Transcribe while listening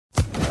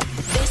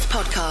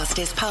podcast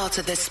is part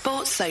of the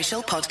Sports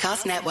Social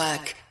Podcast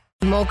Network.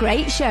 More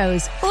great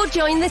shows or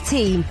join the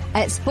team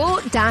at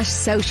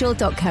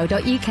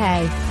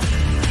sport-social.co.uk.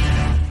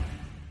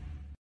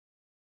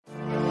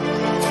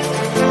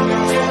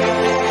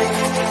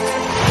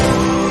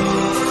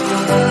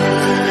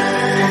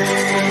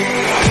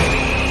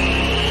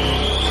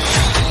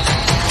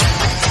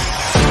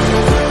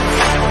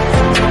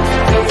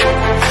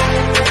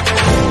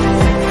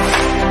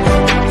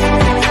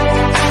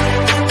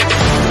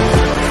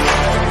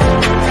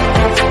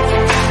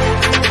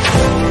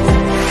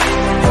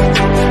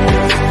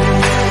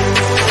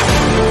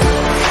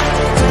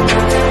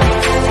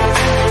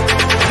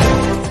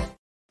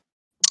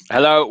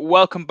 Hello,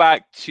 welcome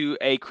back to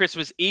a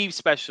Christmas Eve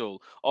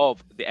special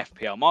of the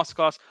FPL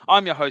Masterclass.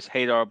 I'm your host,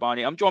 Haydar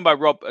Rabbani. I'm joined by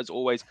Rob, as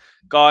always.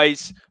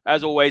 Guys,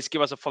 as always,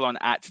 give us a follow on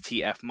at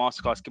TF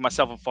Masterclass. Give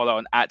myself a follow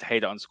on at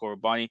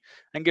Haydar_Rabbani.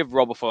 And give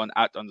Rob a follow on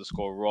at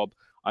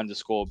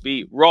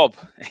 _Rob_B. Rob,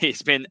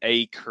 it's been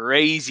a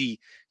crazy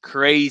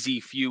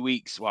few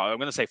weeks. Well, I'm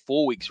going to say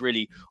 4 weeks,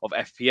 really, of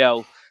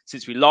FPL.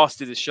 Since we last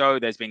did the show,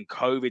 there's been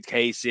COVID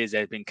cases,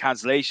 there's been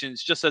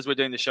cancellations. Just as we're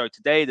doing the show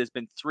today, there's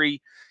been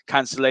 3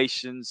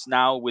 cancellations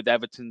now with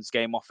Everton's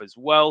game off as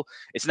well.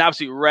 It's an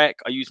absolute wreck.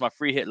 I used my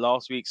free hit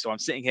last week, so I'm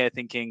sitting here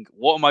thinking,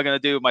 what am I going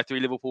to do with my 3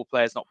 Liverpool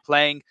players not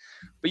playing?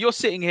 But you're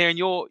sitting here and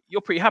you're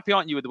pretty happy,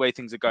 aren't you, with the way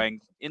things are going?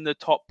 In the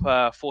top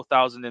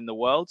 4,000 in the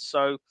world.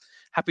 So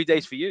happy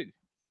days for you.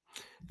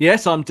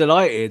 Yes, I'm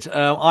delighted.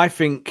 I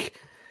think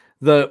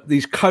that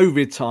these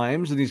COVID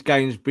times and these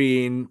games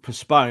being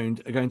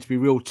postponed are going to be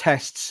real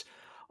tests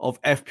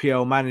of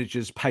FPL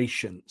managers'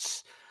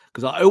 patience.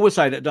 Because I always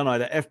say that, don't I,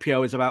 that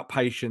FPL is about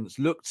patience.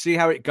 Look, see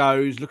how it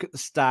goes, look at the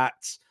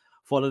stats,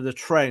 follow the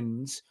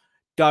trends.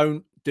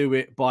 Don't do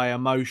it by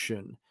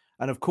emotion.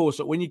 And of course,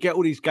 when you get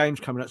all these games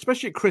coming up,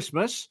 especially at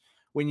Christmas,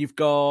 when you've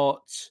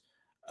got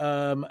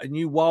a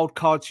new wild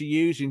card to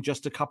use in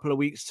just a couple of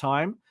weeks'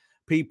 time,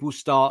 people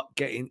start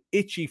getting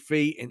itchy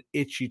feet and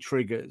itchy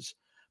triggers.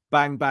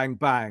 Bang, bang,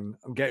 bang.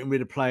 I'm getting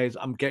rid of players.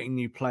 I'm getting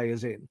new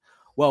players in.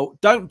 Well,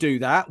 don't do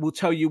that. We'll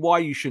tell you why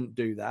you shouldn't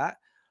do that.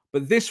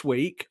 But this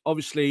week,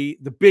 obviously,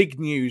 the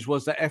big news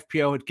was that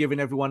FPL had given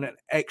everyone an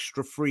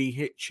extra free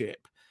hit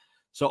chip.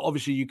 So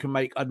obviously, you can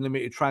make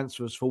unlimited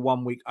transfers for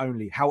 1 week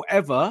only.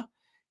 However,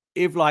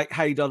 if like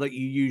Haydar that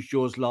you used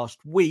yours last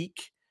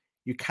week,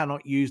 you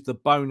cannot use the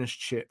bonus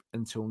chip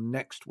until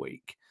next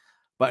week.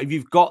 But if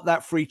you've got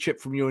that free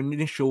chip from your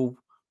initial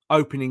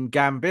opening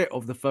gambit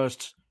of the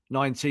first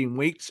 19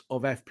 weeks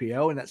of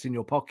FPL, and that's in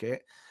your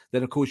pocket,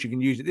 then of course you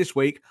can use it this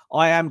week.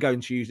 I am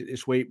going to use it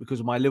this week because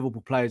of my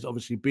Liverpool players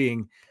obviously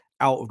being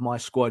out of my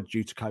squad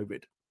due to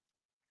COVID.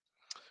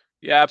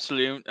 Yeah,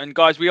 absolutely. And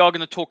guys, we are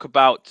going to talk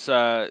about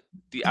the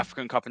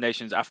African Cup of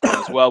Nations,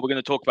 AFCON as well. We're going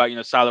to talk about,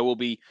 Salah will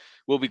be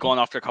gone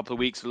after a couple of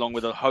weeks, along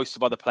with a host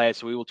of other players.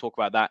 So we will talk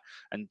about that,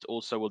 and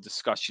also we'll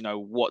discuss,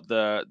 what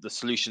the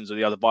solutions or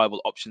the other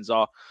viable options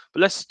are. But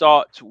let's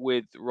start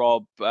with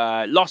Rob.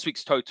 Last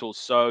week's totals.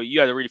 So you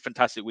had a really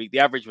fantastic week. The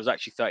average was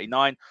actually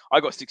 39. I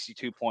got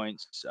 62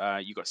 points.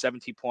 You got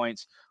 70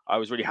 points. I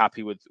was really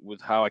happy with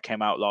how I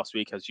came out last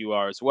week, as you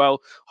are as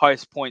well.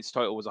 Highest points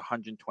total was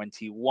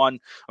 121. I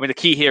mean, the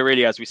key here,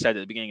 really, as we said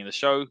at the beginning of the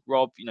show,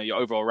 Rob, your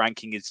overall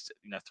ranking is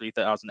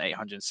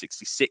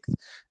 3,866th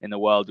in the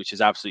world, which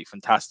is absolutely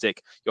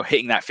fantastic. You're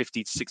hitting that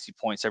 50 to 60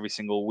 points every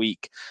single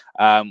week,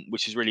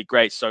 which is really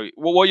great. So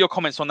what are your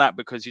comments on that?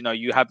 Because,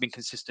 you have been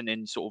consistent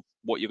in sort of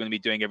what you're going to be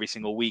doing every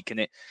single week, and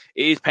it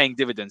is paying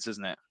dividends,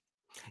 isn't it?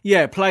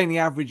 Yeah, playing the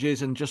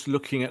averages and just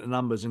looking at the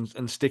numbers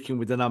and sticking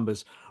with the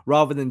numbers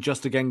rather than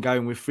just, again,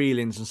 going with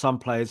feelings and some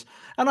players.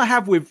 And I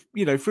have with,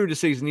 through the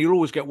season, you'll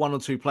always get 1 or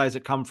 2 players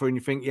that come through and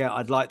you think, yeah,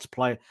 I'd like to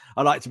bring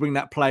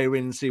that player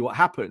in and see what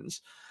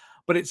happens.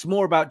 But it's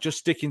more about just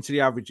sticking to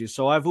the averages.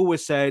 So I've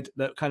always said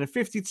that kind of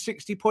 50 to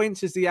 60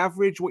 points is the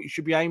average, what you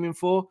should be aiming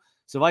for.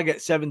 So if I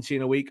get 70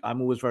 in a week,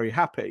 I'm always very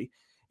happy.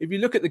 If you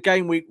look at the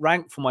game week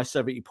rank for my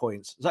 70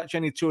 points, it's actually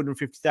only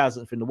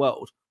 250,000th in the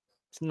world.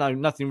 It's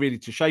nothing really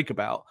to shake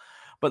about.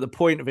 But the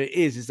point of it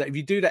is that if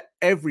you do that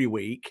every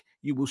week,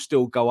 you will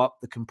still go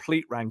up the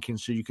complete ranking.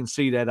 So you can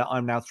see there that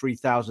I'm now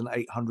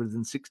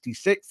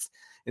 3,866th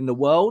in the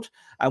world.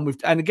 And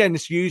again,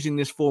 it's using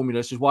this formula.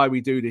 This is why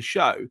we do this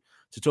show,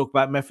 to talk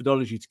about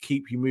methodology to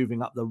keep you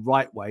moving up the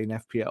right way in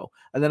FPL.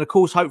 And then, of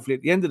course, hopefully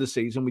at the end of the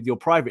season with your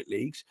private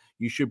leagues,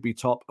 you should be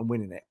top and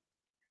winning it.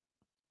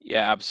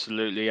 Yeah,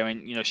 absolutely. I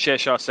mean,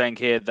 Shershah saying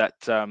here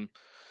that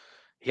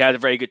he had a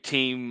very good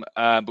team,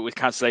 but with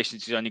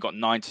cancellations, he's only got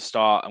 9 to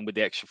start. And with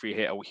the extra free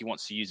hit, he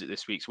wants to use it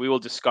this week. So we will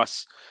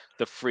discuss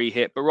the free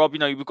hit. But Rob,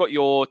 we've got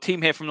your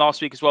team here from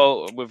last week as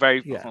well. We're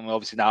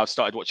obviously now I've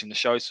started watching the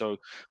show, so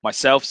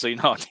myself. So,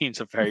 our teams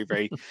are very,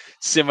 very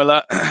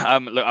similar. Look,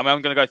 I'm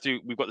going to go through.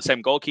 We've got the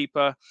same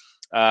goalkeeper.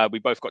 We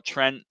both got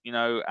Trent,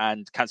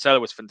 and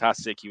Cancelo was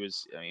fantastic.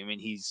 He's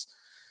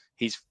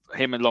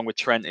him along with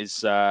Trent is,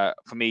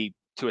 for me,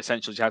 2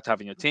 essentials you have to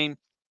have in your team.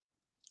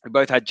 We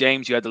both had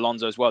James. You had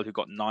Alonso as well, who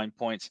got 9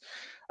 points.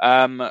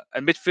 And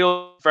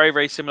midfield, very,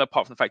 very similar,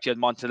 apart from the fact you had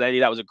Martinelli.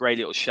 That was a great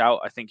little shout.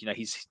 I think,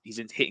 he's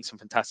hitting some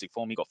fantastic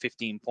form. He got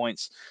 15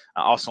 points.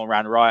 Arsenal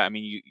ran riot. I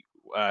mean,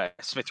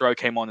 Smith Rowe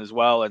came on as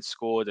well and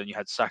scored, and you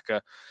had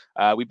Saka.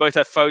 We both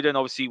had Foden.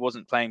 Obviously, he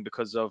wasn't playing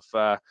because of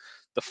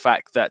the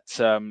fact that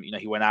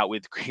he went out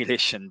with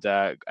Grealish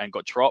and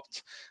got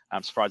dropped.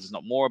 I'm surprised there's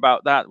not more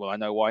about that. Well, I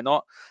know why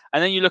not.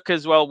 And then you look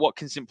as well,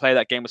 Watkins didn't play.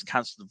 That game was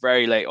cancelled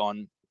very late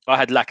on. I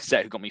had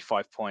Lacazette, who got me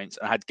 5 points,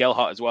 and I had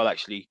Gelhardt as well,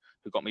 actually,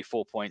 who got me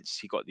 4 points.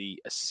 He got the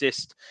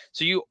assist.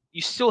 So you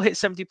still hit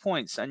 70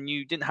 points, and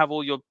you didn't have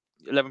all your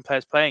 11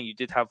 players playing. You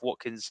did have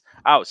Watkins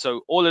out.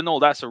 So all in all,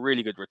 that's a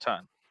really good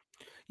return.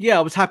 Yeah,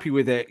 I was happy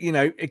with it.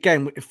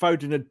 Again, if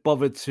Foden had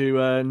bothered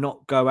to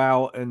not go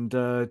out and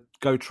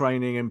go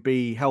training and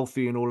be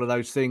healthy and all of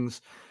those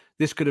things,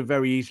 this could have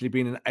very easily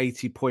been an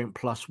 80-point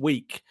plus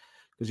week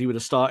because he would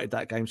have started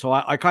that game. So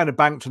I kind of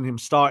banked on him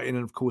starting,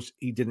 and of course,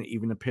 he didn't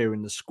even appear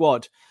in the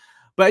squad.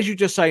 But as you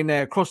just saying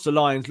there, across the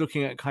lines,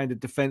 looking at kind of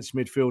defense,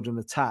 midfield, and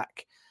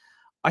attack,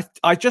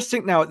 I just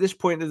think now at this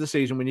point of the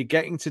season, when you're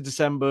getting to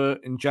December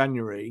and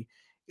January,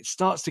 it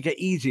starts to get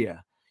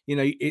easier.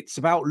 It's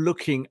about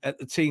looking at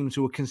the teams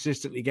who are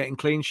consistently getting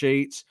clean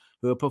sheets,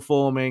 who are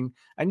performing,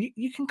 and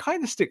you can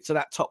kind of stick to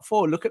that top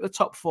four. Look at the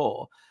top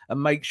four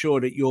and make sure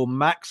that you're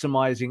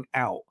maximizing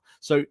out.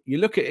 So you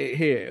look at it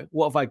here.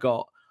 What have I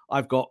got?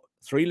 I've got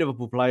 3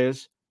 Liverpool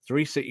players,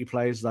 3 City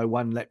players, though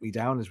one let me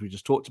down, as we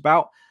just talked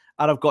about.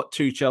 And I've got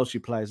 2 Chelsea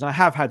players. And I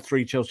have had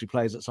 3 Chelsea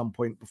players at some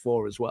point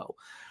before as well.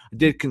 I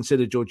did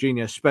consider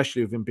Jorginho,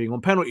 especially with him being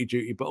on penalty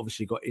duty, but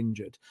obviously got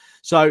injured.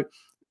 So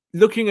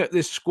looking at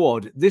this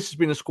squad, this has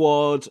been a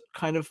squad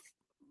kind of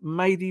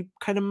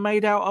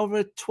made out over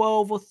a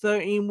 12 or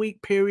 13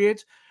 week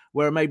period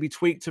where I maybe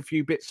tweaked a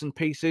few bits and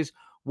pieces.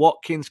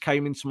 Watkins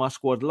came into my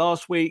squad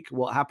last week.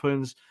 What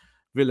happens?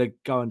 Villa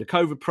go under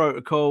COVID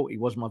protocol. He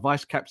was my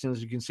vice captain,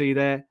 as you can see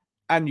there,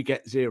 and you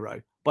get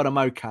 0. But I'm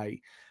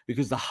okay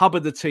because the hub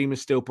of the team is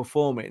still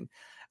performing.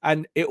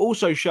 And it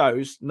also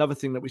shows, another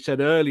thing that we said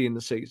early in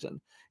the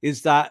season,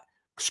 is that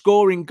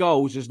scoring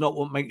goals is not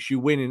what makes you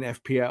win in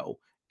FPL.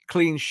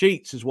 Clean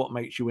sheets is what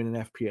makes you win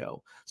in FPL.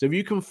 So if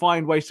you can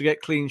find ways to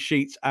get clean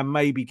sheets and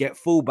maybe get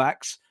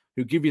fullbacks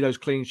who give you those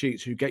clean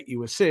sheets, who get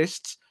you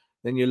assists,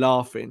 then you're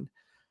laughing.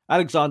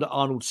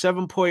 Alexander-Arnold,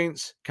 7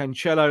 points.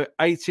 Cancelo,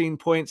 18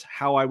 points.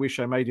 How I wish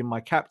I made him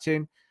my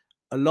captain.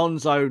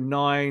 Alonso,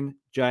 9.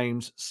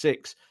 James,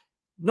 6.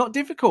 Not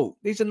difficult.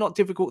 These are not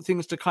difficult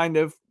things to kind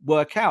of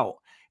work out.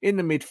 In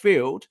the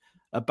midfield,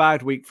 a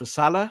bad week for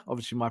Salah,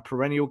 obviously my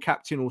perennial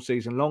captain all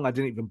season long. I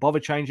didn't even bother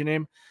changing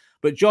him.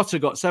 But Jota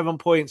got 7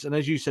 points. And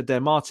as you said there,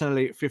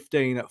 Martinelli at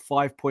 15 at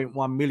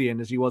 5.1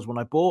 million as he was when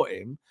I bought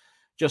him.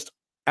 Just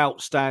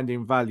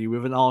outstanding value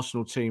with an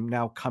Arsenal team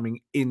now coming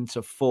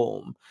into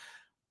form.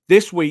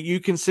 This week, you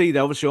can see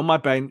there, obviously on my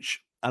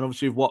bench and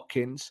obviously with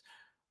Watkins,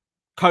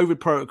 COVID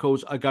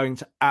protocols are going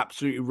to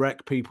absolutely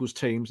wreck people's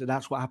teams. And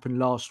that's what happened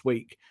last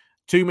week.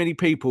 Too many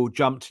people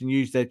jumped and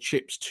used their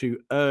chips too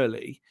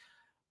early.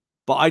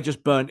 But I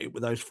just burnt it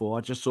with those 4.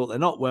 I just thought they're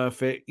not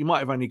worth it. You might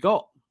have only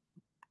got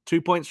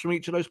 2 points from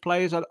each of those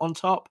players on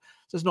top.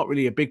 So it's not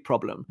really a big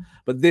problem.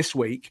 But this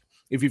week,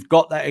 if you've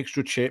got that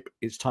extra chip,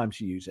 it's time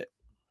to use it.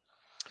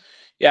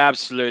 Yeah,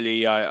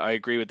 absolutely. I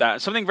agree with that.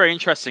 Something very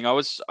interesting. I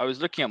was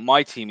looking at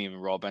my team even,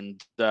 Rob,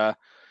 and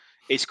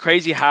it's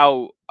crazy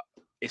how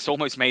it's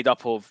almost made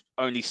up of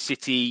only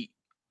City,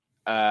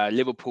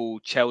 Liverpool,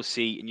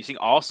 Chelsea, and you think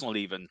Arsenal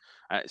even.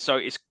 So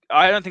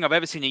I don't think I've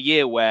ever seen a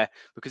year where,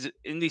 because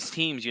in these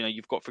teams,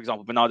 you've got, for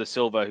example, Bernardo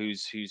Silva,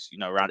 who's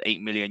around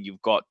 8 million.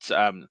 You've got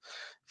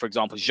for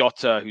example,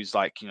 Jota, who's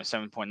like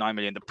 7.9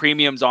 million. The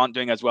premiums aren't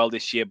doing as well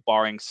this year,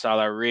 barring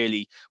Salah.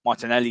 Really,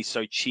 Martinelli's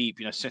so cheap.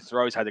 Smith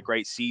Rowe's had a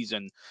great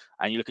season,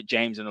 and you look at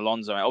James and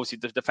Alonso. Obviously,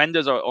 the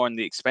defenders are on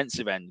the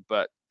expensive end,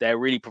 but they're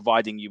really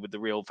providing you with the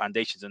real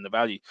foundations and the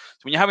value. So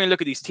when you're having a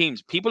look at these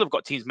teams, people have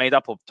got teams made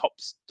up of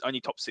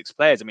only top 6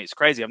 players. I mean, it's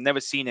crazy. I've never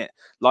seen it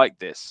like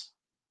this.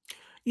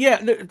 Yeah,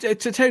 to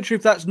tell you the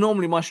truth, that's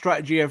normally my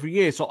strategy every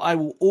year. So I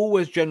will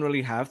always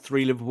generally have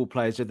 3 Liverpool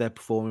players if they're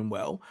performing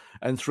well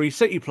and 3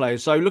 City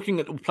players. So looking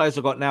at the players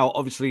I've got now,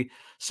 obviously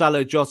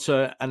Salah,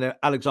 Jota and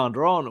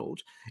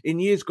Alexander-Arnold. In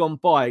years gone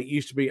by, it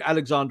used to be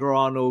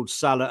Alexander-Arnold,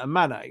 Salah and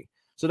Mane.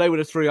 So they were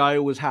the 3 I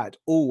always had,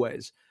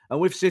 always. And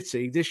with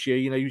City this year,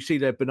 you see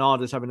that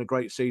Bernardo's having a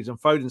great season.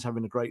 Foden's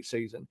having a great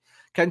season.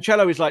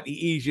 Cancelo is like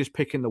the easiest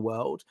pick in the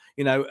world.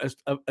 As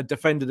a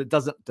defender that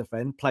doesn't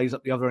defend, plays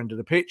up the other end of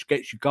the pitch,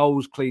 gets you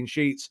goals, clean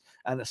sheets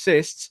and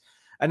assists.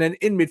 And then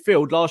in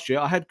midfield last year,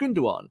 I had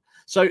Gundogan.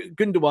 So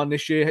Gundogan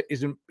this year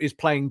is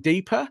playing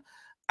deeper.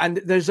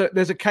 And there's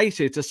a case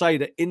here to say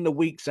that in the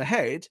weeks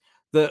ahead,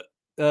 that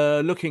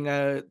looking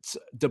at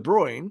De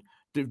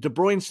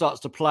Bruyne starts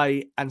to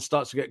play and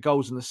starts to get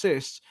goals and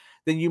assists,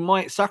 then you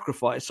might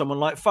sacrifice someone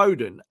like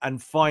Foden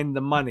and find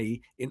the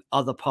money in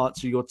other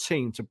parts of your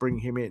team to bring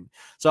him in.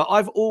 So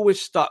I've always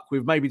stuck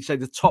with maybe say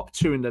the top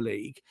 2 in the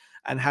league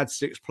and had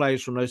 6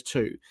 players from those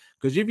 2.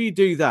 Because if you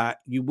do that,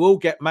 you will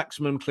get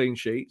maximum clean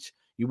sheets.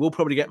 You will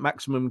probably get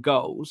maximum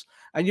goals.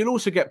 And you'll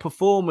also get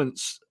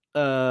performance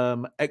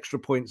extra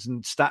points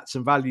and stats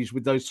and values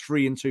with those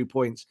 3 and 2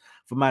 points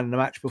for man in the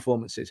match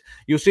performances.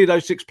 You'll see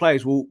those 6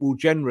 players will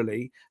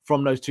generally,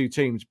 from those 2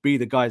 teams, be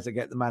the guys that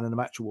get the man in the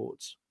match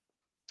awards.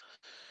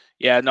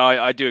 Yeah, no,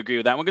 I do agree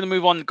with that. We're going to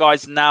move on,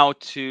 guys, now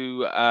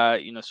to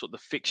sort of the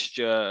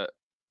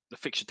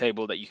fixture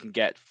table that you can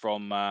get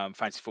from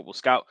Fantasy Football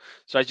Scout.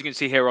 So as you can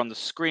see here on the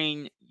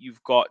screen,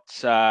 you've got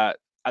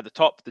at the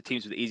top the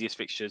teams with the easiest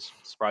fixtures.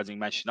 Surprising,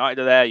 Manchester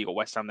United are there. You've got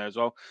West Ham there as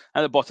well.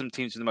 And at the bottom,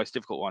 teams with the most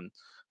difficult one.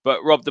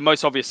 But Rob, the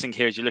most obvious thing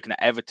here is you're looking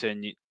at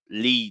Everton,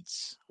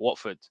 Leeds,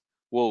 Watford,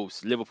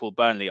 Wolves, Liverpool,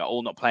 Burnley are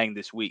all not playing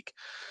this week.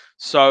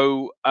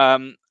 So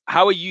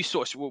how are you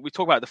we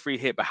talk about the free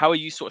hit, but how are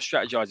you sort of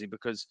strategizing?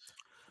 Because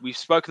we've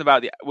spoken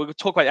about we'll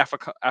talk about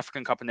the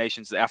African Cup of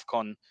Nations, the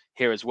AFCON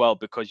here as well,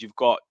 because you've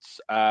got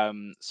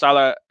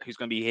Salah, who's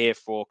going to be here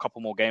for a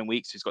couple more game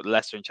weeks, who's got the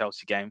Leicester and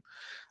Chelsea game.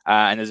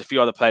 And there's a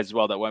few other players as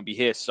well that won't be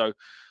here. So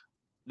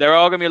there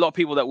are going to be a lot of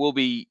people that will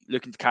be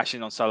looking to cash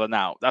in on Salah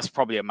now. That's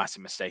probably a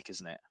massive mistake,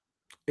 isn't it?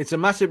 It's a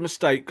massive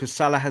mistake because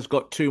Salah has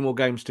got 2 more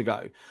games to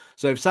go.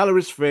 So if Salah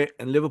is fit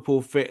and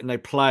Liverpool fit and they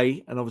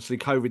play, and obviously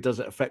COVID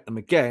doesn't affect them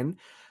again,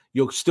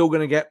 you're still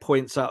going to get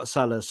points out of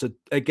Salah. So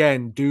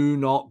again, do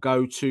not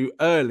go too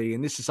early.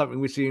 And this is something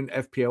we see in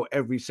FPL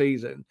every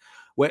season,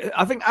 where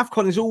I think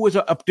AFCON is always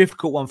a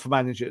difficult one for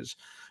managers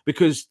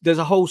because there's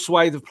a whole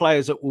swathe of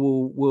players that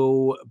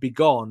will be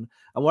gone.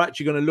 And we're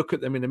actually going to look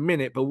at them in a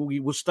minute, but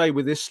we'll stay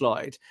with this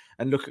slide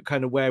and look at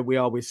kind of where we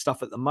are with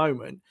stuff at the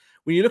moment.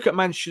 When you look at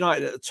Manchester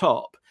United at the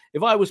top,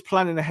 if I was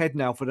planning ahead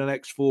now for the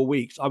next 4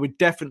 weeks, I would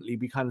definitely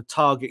be kind of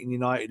targeting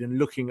United and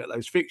looking at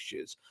those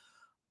fixtures.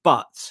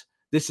 But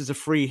this is a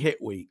free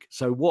hit week.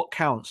 So what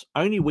counts?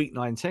 Only week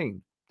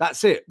 19.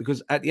 That's it.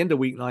 Because at the end of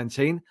week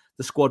 19,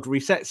 the squad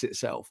resets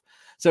itself.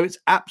 So it's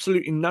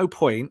absolutely no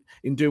point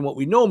in doing what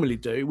we normally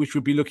do, which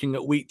would be looking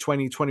at week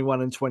 20,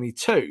 21 and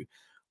 22.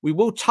 We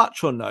will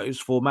touch on those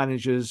for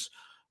managers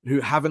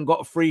who haven't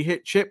got a free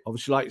hit chip.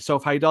 Obviously, like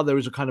yourself, Haydar, there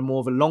is a kind of more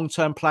of a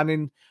long-term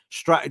planning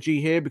strategy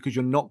here because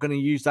you're not going to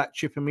use that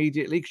chip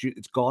immediately because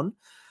it's gone.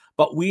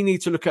 But we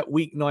need to look at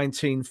week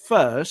 19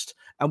 first,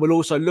 and we'll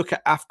also look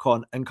at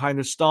AFCON and kind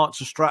of start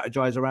to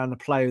strategize around the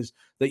players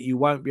that you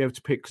won't be able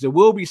to pick. Because there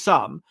will be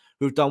some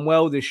who've done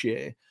well this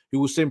year who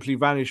will simply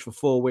vanish for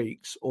 4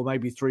 weeks or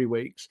maybe 3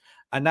 weeks,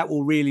 and that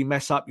will really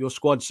mess up your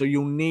squad. So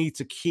you'll need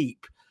to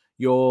keep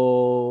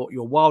your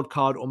wild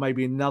card or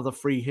maybe another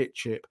free hit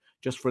chip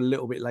just for a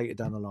little bit later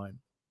down the line.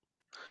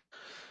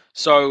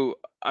 So,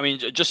 I mean,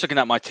 just looking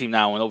at my team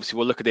now, and obviously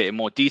we'll look at it in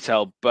more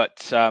detail, but,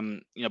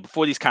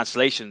 before these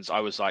cancellations, I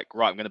was like,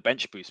 right, I'm going to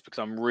bench boost because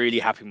I'm really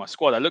happy with my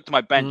squad. I looked at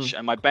my bench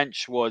and my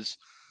bench was,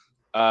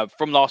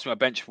 from last week, my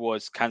bench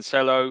was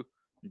Cancelo,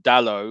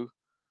 Dalot,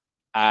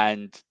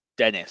 and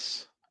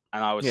Dennis.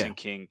 And I was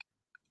thinking,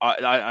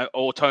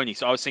 or Tony.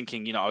 So I was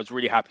thinking, I was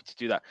really happy to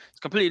do that. It's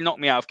completely knocked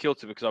me out of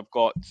kilter because I've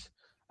got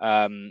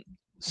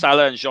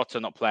Salah and Jota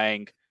not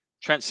playing,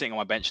 Trent sitting on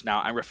my bench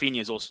now, and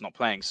Rafinha is also not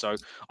playing. So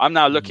I'm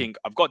now looking.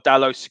 I've got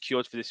Dalot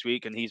secured for this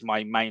week, and he's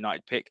my Man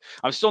United pick.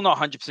 I'm still not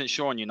 100%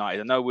 sure on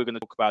United. I know we're going to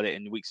talk about it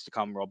in weeks to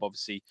come, Rob.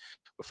 Obviously,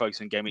 we're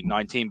focusing on game week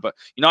 19, but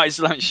United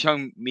still haven't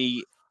shown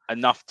me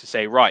enough to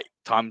say, right,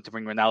 time to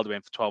bring Ronaldo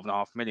in for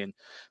 12.5 million,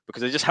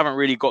 because they just haven't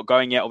really got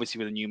going yet, obviously,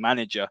 with a new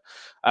manager.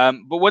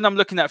 But when I'm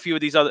looking at a few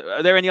of these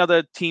are there any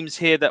other teams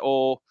here that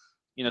are,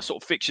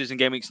 sort of fixtures in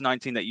game weeks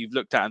 19 that you've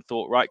looked at and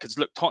thought, right, because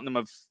look, Tottenham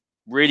have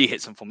really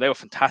hit some form. They were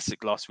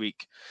fantastic last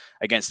week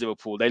against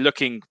Liverpool. They're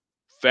looking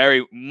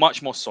very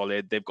much more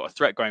solid. They've got a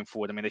threat going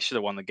forward. I mean, they should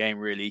have won the game,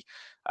 really.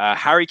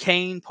 Harry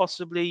Kane,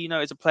 possibly,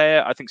 is a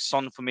player. I think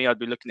Son, for me, I'd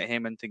be looking at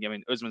him and thinking, I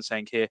mean, Usman's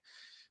saying here,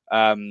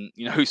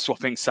 who's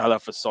swapping Salah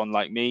for Son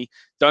like me.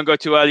 Don't go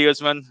too early,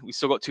 Usman. We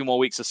still got 2 more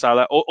weeks of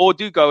Salah. Or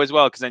do go as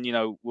well, because then,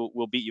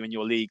 we'll beat you in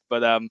your league.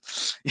 But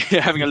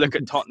having a look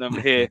at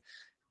Tottenham here,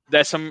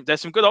 there's some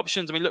good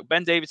options. I mean, look,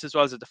 Ben Davies as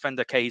well as a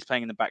defender. Okay, he's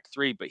playing in the back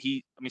 3, but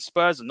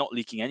Spurs are not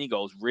leaking any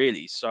goals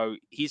really, so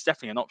he's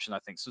definitely an option. I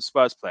think some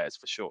Spurs players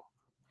for sure.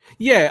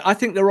 Yeah, I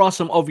think there are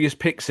some obvious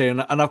picks here,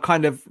 and I've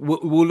kind of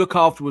we'll look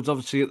afterwards,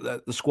 obviously,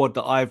 at the squad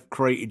that I've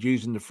created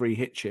using the free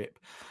hit chip.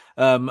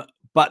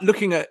 But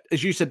looking at,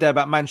 as you said there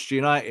about Manchester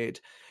United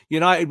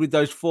with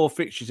those 4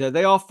 fixtures there,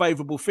 they are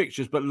favourable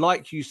fixtures. But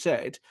like you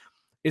said,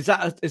 is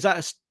that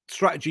a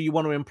strategy you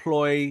want to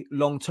employ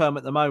long term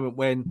at the moment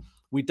when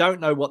we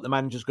don't know what the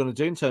manager's going to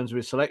do in terms of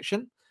his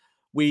selection?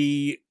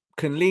 We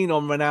can lean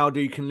on Ronaldo,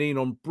 you can lean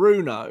on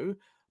Bruno,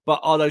 but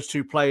are those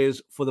 2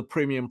 players for the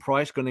premium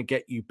price going to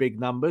get you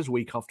big numbers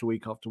week after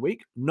week after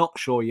week? Not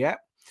sure yet.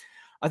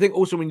 I think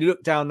also when you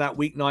look down that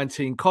week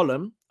 19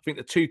 column, I think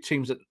the 2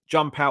 teams that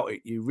jump out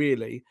at you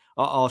really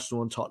are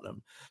Arsenal and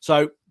Tottenham.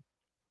 So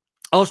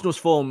Arsenal's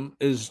form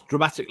is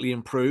dramatically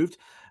improved,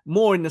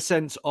 more in the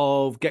sense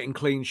of getting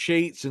clean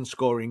sheets and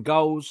scoring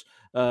goals.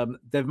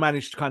 They've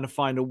managed to kind of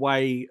find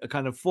a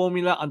kind of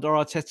formula under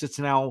Arteta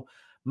to now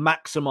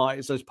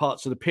maximize those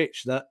parts of the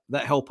pitch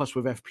that help us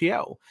with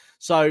FPL.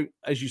 So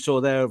as you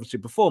saw there, obviously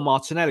before,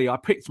 Martinelli, I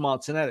picked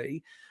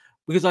Martinelli,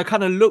 because I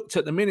kind of looked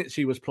at the minutes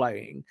he was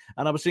playing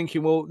and I was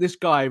thinking, well, this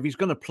guy, if he's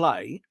going to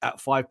play at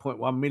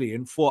 5.1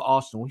 million for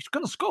Arsenal, he's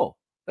going to score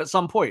at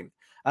some point.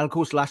 And of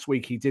course, last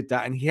week he did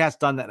that, and he has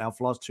done that now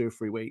for the last 2 or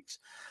 3 weeks.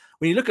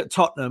 When you look at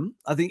Tottenham,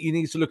 I think you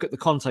need to look at the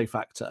Conte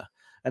factor.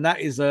 And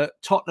that is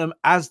Tottenham,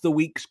 as the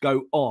weeks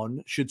go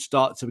on, should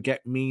start to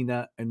get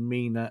meaner and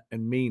meaner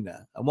and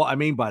meaner. And what I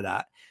mean by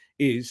that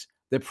is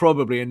they're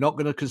probably not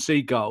going to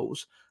concede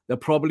goals. They'll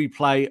probably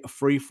play a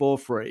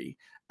 3-4-3.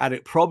 And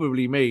it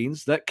probably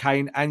means that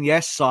Kane and,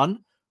 yes, Son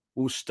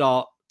will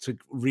start to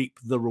reap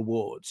the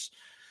rewards.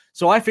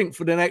 So I think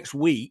for the next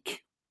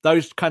week,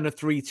 those kind of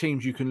 3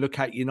 teams you can look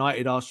at,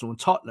 United, Arsenal and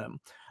Tottenham.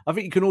 I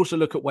think you can also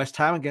look at West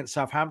Ham against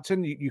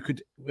Southampton. You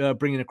could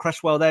bring in a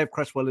Cresswell there if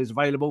Cresswell is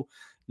available.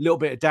 A little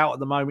bit of doubt at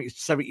the moment.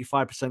 It's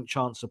 75%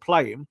 chance of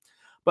playing.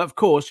 But of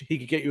course, he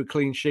could get you a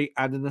clean sheet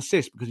and an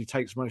assist because he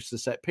takes most of the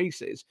set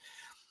pieces.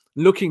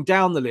 Looking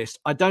down the list,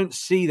 I don't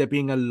see there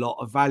being a lot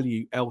of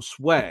value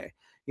elsewhere.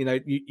 You know,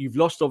 you've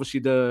lost, obviously,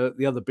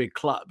 the other big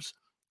clubs.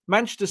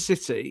 Manchester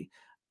City,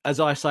 as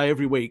I say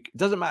every week, it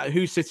doesn't matter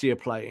who City are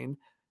playing,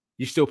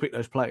 you still pick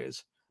those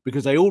players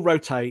because they all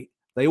rotate,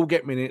 they all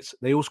get minutes,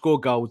 they all score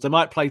goals. They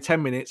might play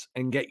 10 minutes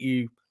and get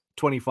you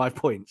 25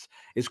 points.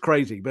 It's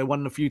crazy, but one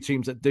of the few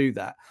teams that do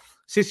that.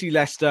 City,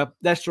 Leicester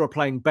are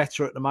playing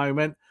better at the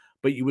moment,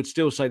 but you would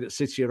still say that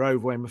City are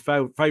overwhelming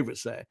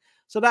favourites there.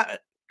 So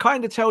that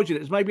kind of tells you that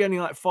there's maybe only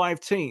like 5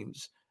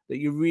 teams that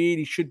you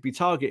really should be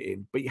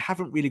targeting, but you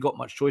haven't really got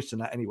much choice in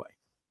that anyway.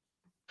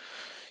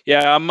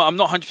 Yeah, I'm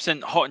not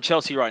 100% hot on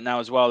Chelsea right now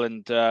as well,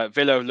 and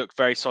Villa looked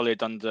very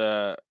solid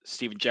under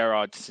Steven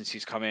Gerrard since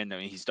he's come in. I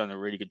mean, he's done a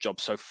really good job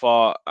so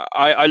far.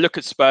 I look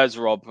at Spurs,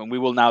 Rob, and we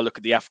will now look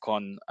at the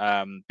AFCON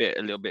a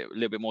little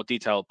bit more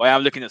detailed. But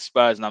I'm looking at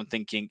Spurs, and I'm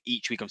thinking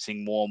each week I'm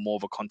seeing more and more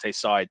of a Conte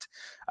side.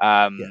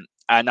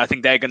 And I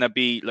think they're going to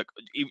be, look,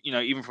 you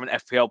know, even from an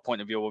FPL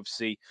point of view,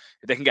 obviously,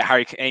 if they can get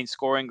Harry Kane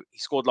scoring, he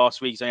scored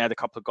last week. He's only had a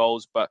couple of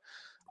goals, but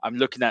I'm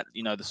looking at,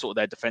 you know, the sort of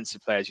their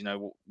defensive players, you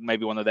know,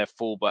 maybe one of their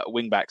full but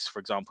wing backs, for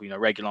example, you know,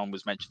 Reguilon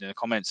was mentioned in the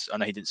comments. I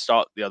know he didn't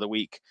start the other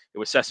week. It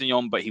was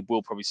Sessegnon, but he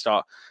will probably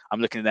start. I'm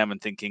looking at them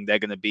and thinking they're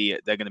going to be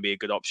a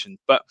good option.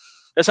 But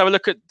let's have a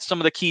look at some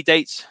of the key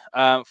dates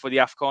for the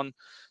AFCON.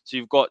 So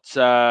you've got,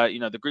 you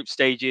know, the group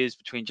stages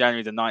between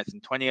January the 9th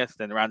and 20th,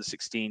 then around the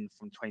 16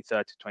 from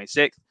 23rd to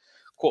 26th,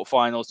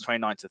 quarterfinals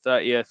 29th to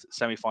 30th,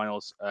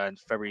 semi-finals in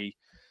February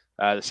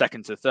the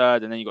 2nd to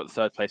 3rd, and then you've got the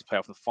third place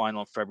playoff in the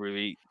final on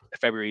February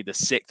the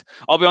 6th.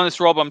 I'll be honest,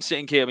 Rob, I'm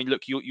sitting here. I mean,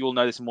 look, you'll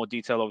know this in more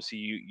detail. Obviously,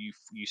 you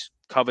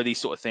cover these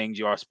sort of things.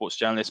 You are a sports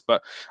journalist,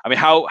 but I mean,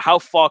 how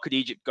far could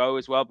Egypt go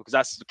as well? Because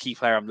that's the key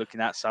player I'm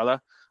looking at,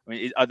 Salah. I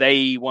mean, are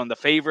they one of the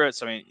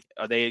favourites? I mean,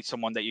 are they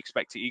someone that you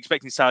expect? You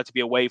expecting Salah to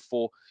be away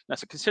for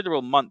that's a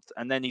considerable month,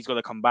 and then he's got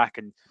to come back,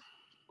 and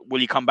will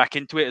he come back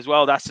into it as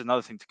well? That's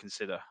another thing to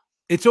consider.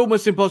 It's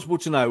almost impossible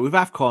to know. With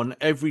AFCON,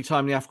 every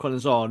time the AFCON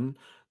is on,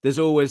 there's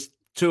always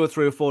 2 or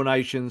 3 or 4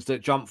 nations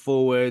that jump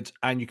forward,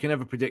 and you can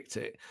never predict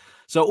it.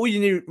 So all you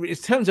need, in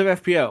terms of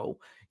FPL,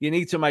 you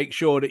need to make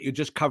sure that you're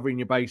just covering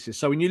your bases.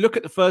 So when you look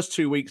at the first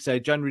 2 weeks there,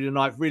 January the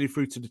 9th, really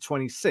through to the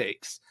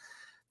 26th,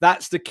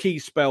 that's the key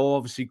spell,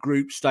 obviously,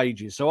 group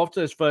stages. So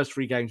after those first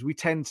 3 games, we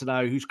tend to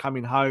know who's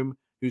coming home,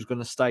 who's going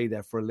to stay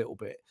there for a little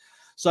bit.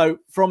 So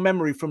from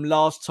memory from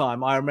last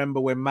time, I remember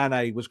when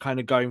Mane was kind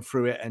of going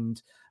through it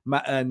and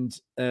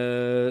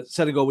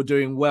Senegal were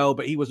doing well,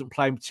 but he wasn't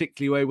playing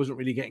particularly well. He wasn't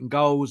really getting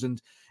goals,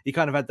 and he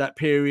kind of had that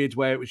period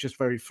where it was just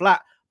very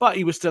flat, but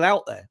he was still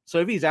out there. So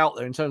if he's out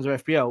there in terms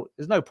of FPL,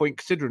 there's no point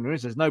considering him.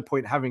 There's no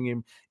point having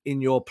him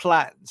in your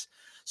plans.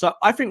 So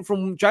I think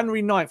from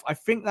January 9th, I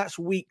think that's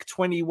week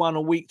 21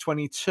 or week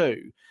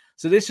 22.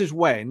 So this is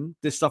when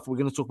this stuff we're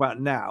going to talk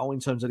about now in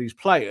terms of these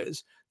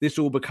players, this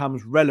all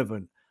becomes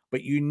relevant.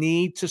 But you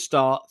need to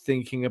start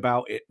thinking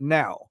about it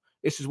now.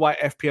 This is why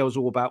FPL is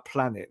all about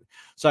planning.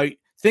 So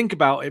think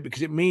about it,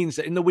 because it means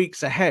that in the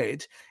weeks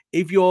ahead,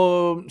 if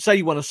you're, say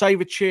you want to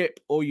save a chip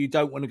or you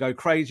don't want to go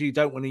crazy, you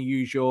don't want to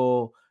use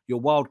your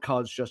wild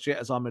cards just yet,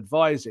 as I'm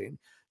advising,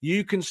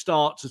 you can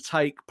start to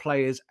take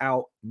players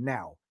out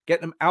now.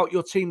 Get them out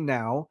your team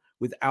now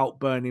without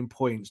burning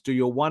points. Do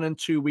your 1 and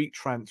 2 week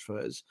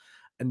transfers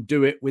and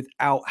do it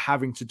without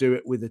having to do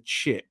it with a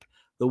chip.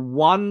 The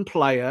one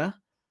player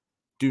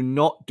do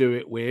not do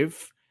it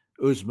with,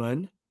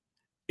 Usman,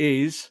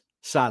 is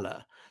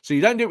Salah. So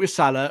you don't do it with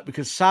Salah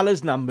because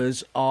Salah's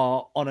numbers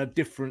are on a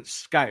different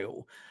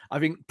scale. I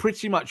think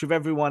pretty much with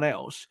everyone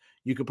else,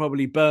 you could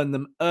probably burn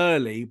them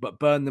early, but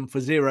burn them for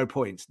 0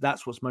 points.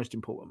 That's what's most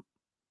important.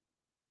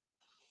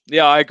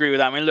 Yeah, I agree with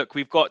that. I mean, look,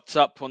 we've got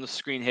up on the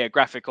screen here a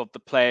graphic of the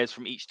players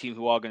from each team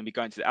who are going to be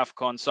going to the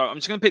AFCON. So I'm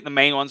just going to pick the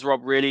main ones,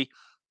 Rob, really.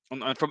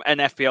 And from an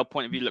FPL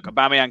point of view, look,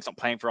 Aubameyang's not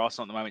playing for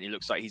Arsenal at the moment. He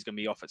looks like he's going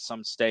to be off at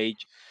some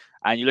stage.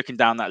 And you're looking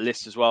down that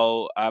list as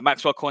well.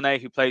 Maxwell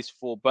Cornet, who plays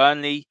for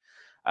Burnley.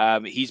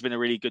 He's been a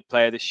really good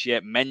player this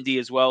year. Mendy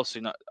as well. So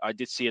I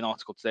did see an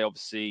article today,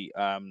 obviously,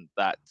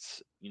 that,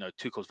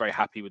 Tuchel's very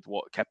happy with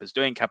what Kepa's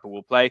doing. Kepa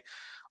will play.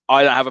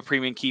 I don't have a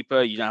premium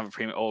keeper. You don't have a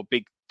premium or a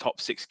big top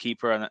 6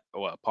 keeper, and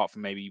well, apart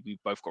from maybe we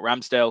both got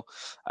Ramsdale.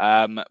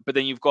 But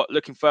then you've got,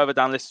 looking further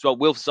down the list as well,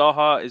 Wilf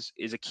Zaha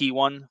is a key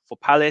one for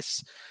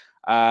Palace.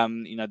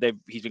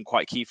 He's been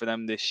quite key for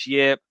them this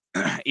year.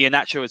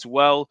 Iheanacho as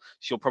well.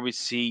 So you'll probably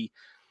see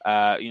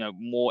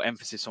more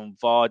emphasis on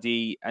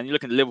Vardy. And you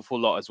look at the Liverpool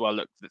lot as well.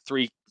 Look, the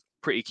 3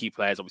 pretty key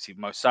players, obviously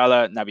Mo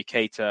Salah, Naby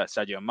Keita,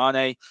 Sadio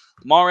Mane,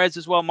 Mahrez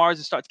as well. Mahrez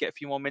has started to get a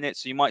few more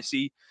minutes, so you might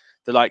see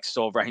the likes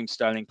of Raheem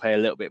Sterling play a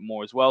little bit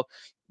more as well.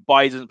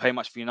 Bailly doesn't play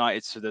much for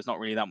United, so there's not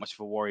really that much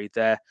of a worry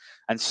there.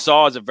 And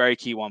Sarr is a very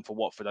key one for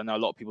Watford. I know a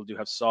lot of people do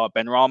have Sarr.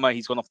 Ben-Rama,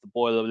 he's gone off the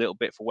boil a little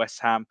bit for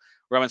West Ham.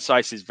 Roman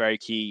Saiss is very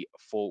key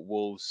for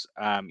Wolves.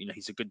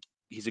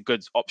 He's a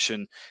good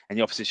option in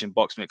the opposition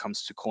box when it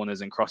comes to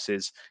corners and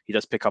crosses. He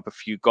does pick up a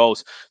few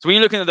goals. So when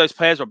you're looking at those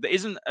players, Rob, there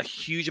isn't a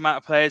huge amount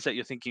of players that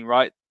you're thinking,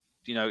 right,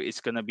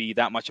 it's going to be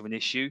that much of an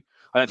issue.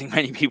 I don't think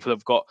many people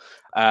have got,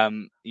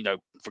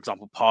 for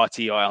example,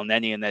 Partey or El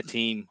Neni in their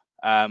team.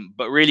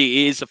 But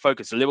really, it is a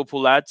focus. The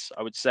Liverpool lads,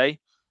 I would say,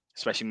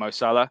 especially Mo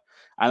Salah.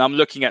 And I'm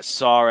looking at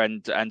Sarr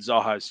and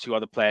Zaha as 2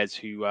 other players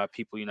who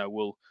people,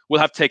 will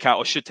have to take out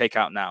or should take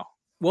out now.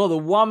 Well, the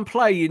one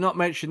player you not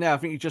mentioned now, I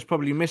think you just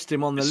probably missed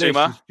him on the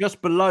Bissouma list, is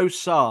just below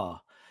Sarr.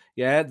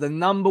 Yeah, the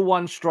number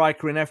 1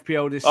 striker in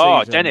FPL this season.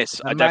 Oh,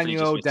 Dennis.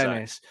 Emmanuel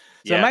Dennis.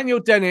 So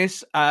Emmanuel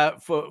Dennis,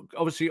 for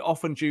obviously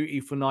off on duty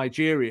for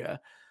Nigeria,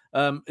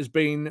 has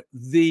been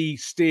the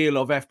steal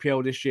of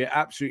FPL this year.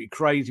 Absolutely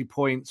crazy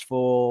points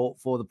for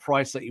the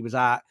price that he was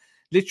at.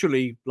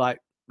 Literally, it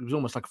was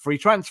almost like a free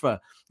transfer.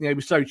 He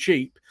was so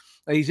cheap.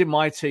 He's in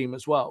my team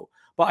as well.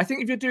 But I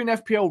think if you're doing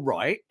FPL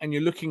right and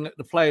you're looking at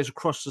the players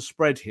across the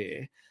spread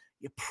here,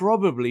 you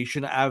probably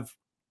shouldn't have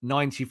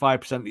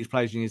 95% of these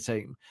players in your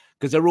team,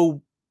 because they're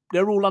all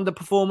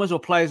underperformers or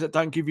players that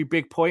don't give you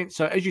big points.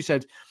 So as you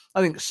said,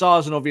 I think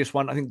Sarr's an obvious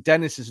one. I think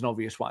Dennis is an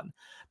obvious one.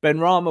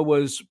 Ben-Rama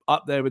was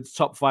up there with the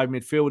top 5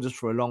 midfielders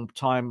for a long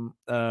time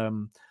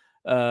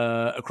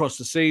across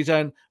the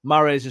season.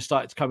 Mahrez has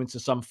started to come into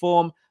some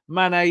form.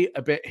 Mane,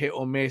 a bit hit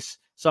or miss.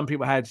 Some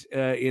people had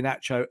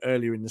Iheanacho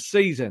earlier in the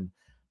season.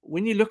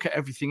 When you look at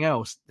everything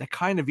else, they're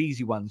kind of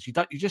easy ones. You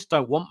just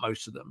don't want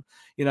most of them.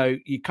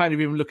 You kind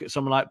of even look at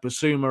someone like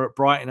Bissouma at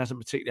Brighton, hasn't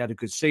particularly had a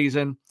good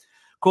season.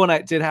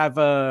 Cornet did have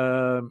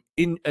an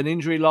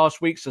injury last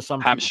week, so some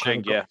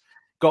hamstring, people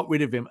got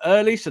rid of him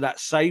early, so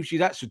that saves you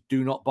that. So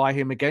do not buy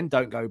him again.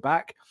 Don't go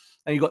back.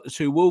 And you've got the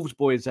 2 Wolves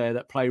boys there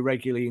that play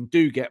regularly and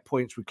do get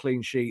points with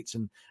clean sheets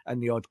and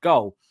the odd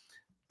goal.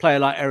 Player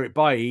like Eric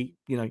Bailly,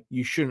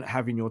 you shouldn't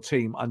have in your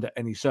team under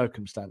any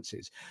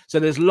circumstances. So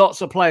there's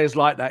lots of players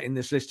like that in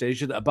this list.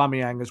 There's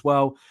Aubameyang as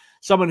well.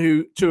 Someone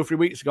who 2 or 3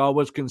 weeks ago I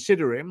was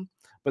considering,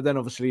 but then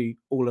obviously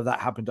all of that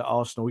happened at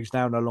Arsenal. He's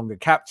now no longer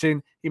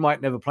captain. He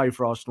might never play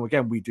for Arsenal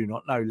again. We do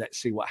not know. Let's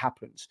see what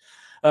happens.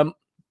 But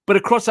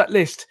across that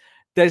list,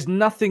 there's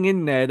nothing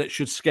in there that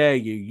should scare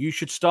you. You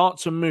should start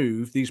to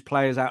move these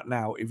players out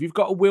now. If you've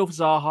got a Wilf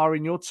Zaha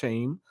in your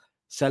team,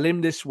 sell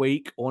him this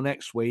week or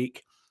next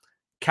week.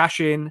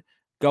 Cash in,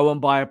 go and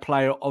buy a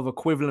player of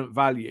equivalent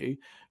value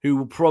who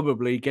will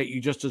probably get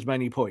you just as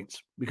many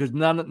points, because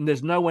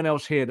there's no one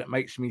else here that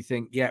makes me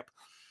think, yep,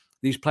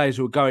 these players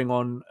who are going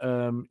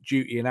on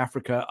duty in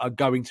Africa are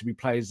going to be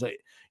players that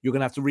you're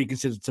going to have to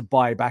reconsider to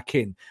buy back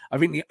in. I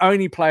think the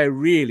only player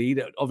really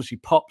that obviously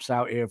pops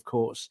out here, of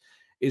course,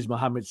 is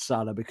Mohamed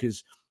Salah,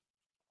 because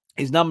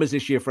his numbers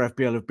this year for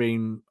FPL have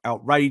been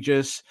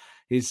outrageous.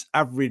 His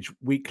average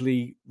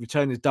weekly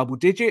return is double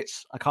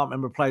digits. I can't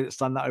remember a player that's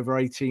done that over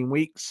 18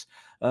 weeks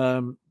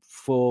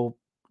for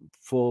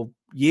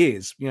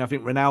years. I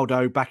think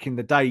Ronaldo back in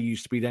the day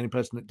used to be the only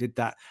person that did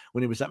that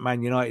when he was at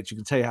Man United. So you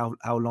can tell you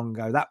how long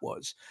ago that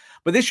was.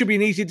 But this should be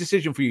an easy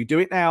decision for you. Do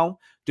it now.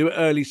 Do it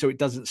early so it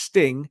doesn't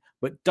sting.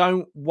 But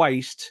don't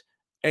waste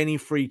any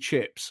free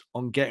chips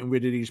on getting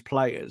rid of these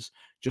players.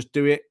 Just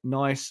do it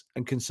nice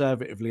and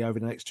conservatively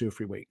over the next 2 or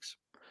 3 weeks.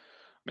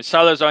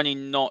 Salah's only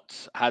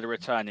not had a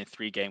return in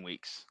 3 game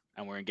weeks,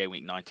 and we're in game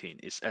week 19.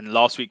 And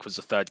last week was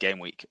the 3rd game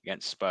week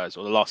against Spurs,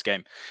 or the last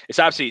game. It's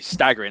absolutely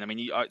staggering. I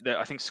mean,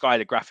 I think Sky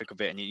had a graphic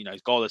of it, and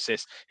his goal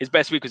assist. His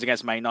best week was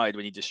against Man United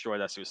when he destroyed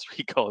us. It was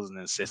 3 goals and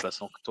an assist.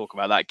 Let's not talk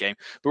about that game.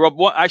 But Rob,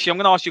 I'm going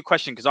to ask you a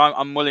question, because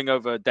I'm mulling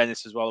over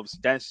Dennis as well. Obviously,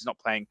 Dennis is not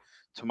playing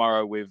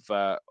tomorrow with,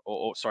 on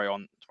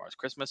tomorrow's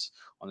Christmas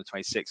on the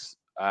 26th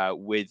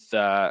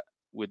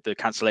with the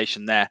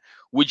cancellation there.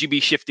 Would you be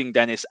shifting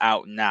Dennis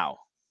out now?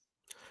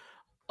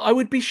 I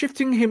would be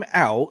shifting him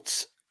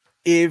out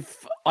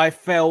if I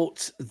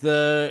felt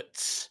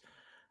that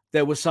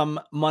there was some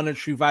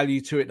monetary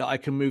value to it, that I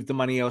can move the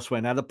money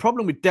elsewhere. Now, the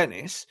problem with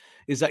Dennis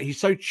is that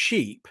he's so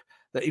cheap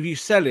that if you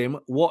sell him,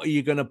 what are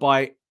you going to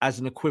buy as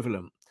an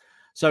equivalent?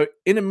 So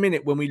in a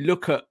minute, when we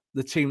look at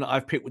the team that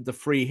I've picked with the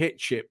free hit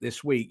chip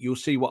this week, you'll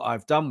see what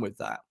I've done with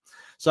that.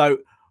 So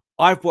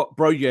I've got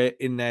Broja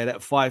in there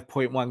at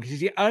 5.1 because he's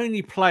the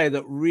only player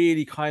that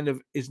really kind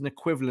of is an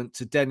equivalent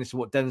to Dennis and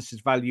what Dennis's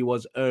value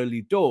was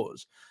early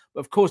doors. But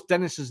of course,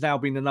 Dennis has now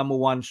been the number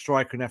 1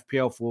 striker in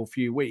FPL for a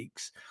few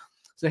weeks.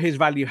 So his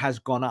value has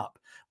gone up.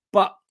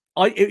 But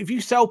if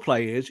you sell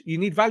players, you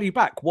need value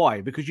back.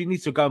 Why? Because you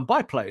need to go and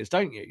buy players,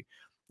 don't you?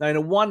 Now, in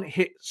a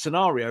one-hit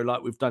scenario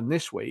like we've done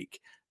this week,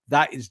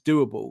 that is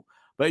doable.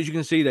 But as you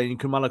can see there, you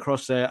can run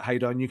across there,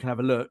 Haydon, you can have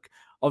a look.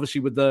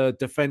 Obviously, with the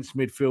defence,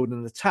 midfield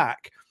and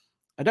attack,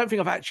 I don't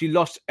think I've actually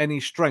lost any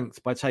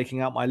strength by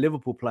taking out my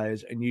Liverpool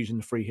players and using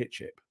the free hit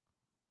chip.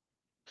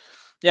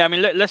 Yeah, I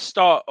mean, let's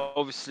start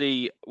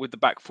obviously with the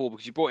back four,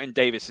 because you brought in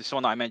Davis. It's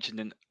someone that I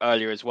mentioned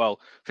earlier as well.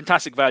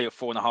 Fantastic value of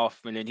 4.5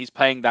 million. He's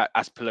playing that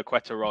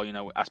Azpilicueta role,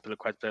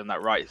 Azpilicueta on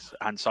that right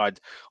hand side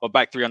or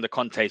back three under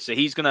Conte. So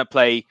he's going to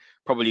play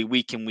probably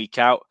week in, week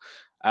out.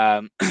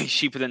 He's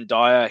cheaper than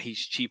Dyer. He's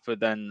cheaper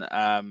than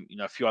a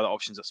few other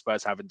options that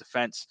Spurs have in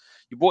defence.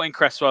 You brought in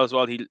Cresswell as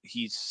well.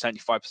 He's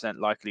 75%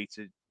 likely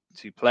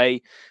to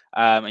play,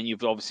 and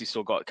you've obviously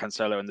still got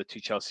Cancelo and the two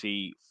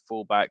Chelsea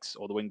fullbacks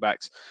or the wing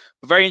backs.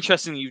 But very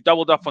interesting, you've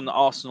doubled up on the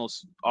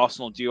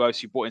Arsenal duo.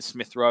 So you brought in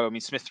Smith Rowe. I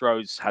mean, Smith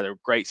Rowe's had a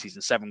great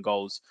season, 7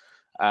 goals.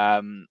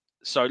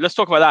 So let's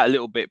talk about that a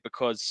little bit,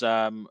 because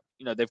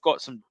they've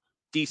got some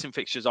decent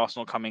fixtures,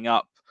 Arsenal, coming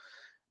up.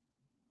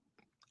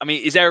 I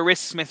mean, is there a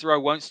risk Smith Rowe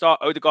won't start?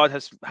 Odegaard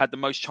has had the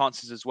most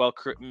chances as well,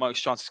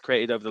 most chances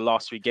created over the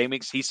last 3 game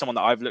weeks. He's someone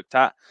that I've looked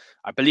at.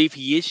 I believe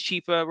he is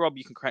cheaper. Rob,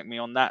 you can correct me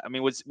on that. I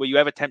mean, were you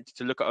ever tempted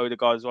to look at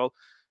Odegaard as well,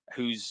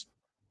 who's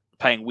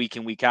playing week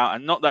in, week out?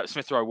 And not that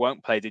Smith Rowe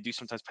won't play. They do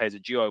sometimes play as a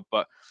duo,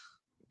 but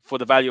for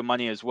the value of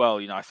money as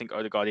well, I think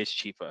Odegaard is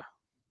cheaper.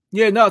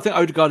 Yeah, no, I think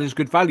Odegaard is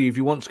good value. If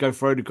you want to go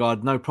for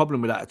Odegaard, no problem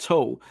with that at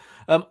all.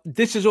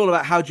 This is all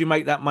about how do you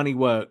make that money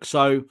work.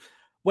 So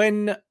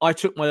when I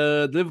took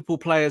my Liverpool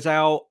players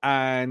out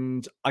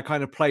and I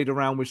kind of played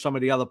around with some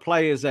of the other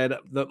players there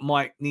that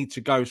might need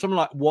to go, someone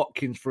like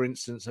Watkins, for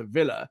instance, at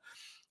Villa,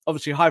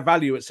 obviously high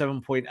value at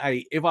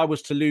 7.8. If I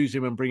was to lose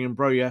him and bring in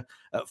Broja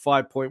at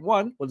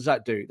 5.1, what does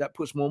that do? That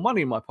puts more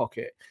money in my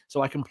pocket.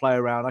 So I can play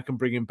around, I can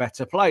bring in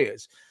better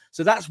players.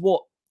 So that's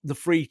what the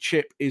free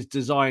chip is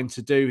designed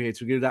to do here,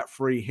 to give that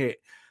free hit,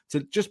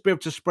 to just be able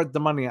to spread the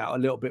money out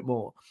a little bit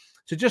more.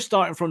 So just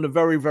starting from the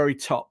very, very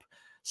top,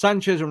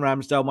 Sanchez and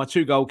Ramsdale, my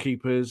 2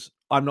 goalkeepers,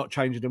 I'm not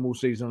changing them all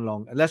season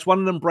long. Unless one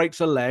of them breaks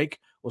a leg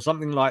or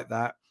something like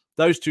that,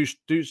 those two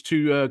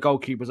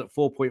goalkeepers at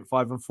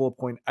 4.5 and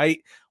 4.8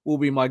 will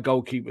be my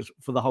goalkeepers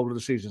for the whole of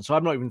the season. So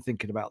I'm not even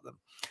thinking about them.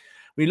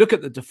 When you look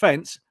at the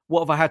defence,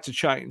 what have I had to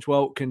change?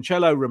 Well,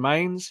 Cancelo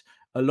remains,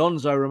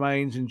 Alonso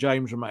remains, and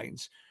James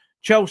remains.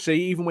 Chelsea,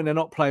 even when they're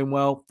not playing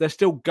well, they're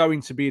still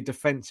going to be a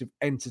defensive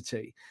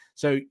entity.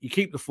 So you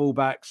keep the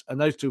fullbacks,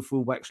 and those 2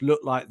 fullbacks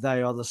look like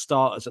they are the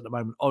starters at the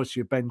moment,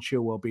 obviously with Ben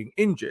Chilwell being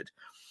injured.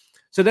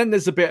 So then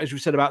there's a bit, as we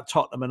said, about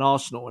Tottenham and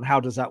Arsenal, and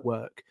how does that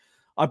work?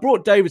 I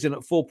brought Davis in at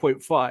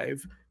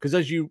 4.5 because,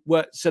 as you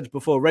said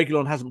before,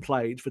 Reguilon hasn't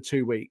played for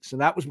 2 weeks,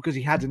 and that was because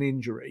he had an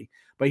injury,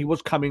 but he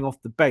was coming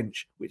off the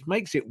bench, which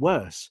makes it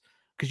worse.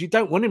 Because you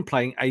don't want him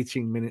playing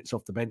 18 minutes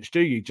off the bench,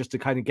 do you? Just to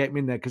kind of get him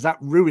in there, because that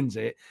ruins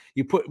it.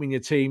 You put him in your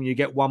team, you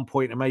get 1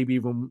 point and maybe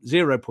even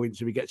 0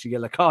 points if he gets a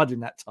yellow card in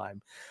that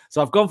time. So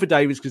I've gone for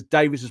Davis because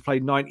Davis has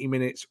played 90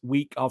 minutes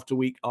week after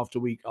week after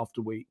week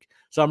after week.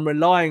 So I'm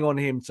relying on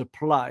him to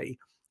play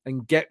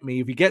and get me.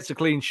 If he gets a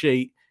clean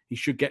sheet, he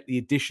should get the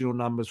additional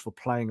numbers for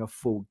playing a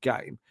full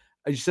game.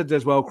 As you said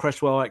as well,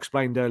 Cresswell, I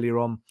explained earlier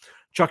on,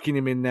 chucking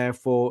him in there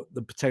for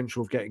the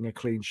potential of getting a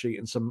clean sheet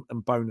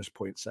and bonus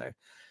points there.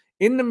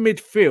 In the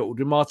midfield,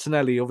 with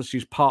Martinelli, obviously,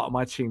 who's part of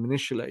my team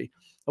initially,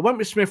 I went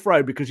with Smith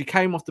Rowe because he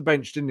came off the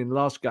bench, didn't he, in the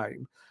last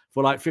game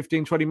for like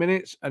 15, 20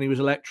 minutes, and he was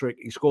electric.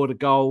 He scored a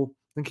goal.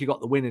 I think he got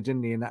the winner,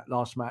 didn't he, in that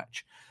last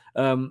match?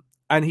 And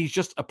he's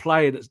just a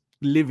player that's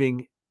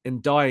living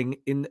and dying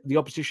in the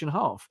opposition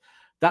half.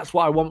 That's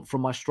what I want from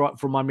my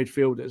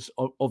midfielders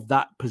of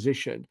that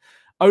position.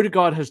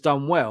 Odegaard has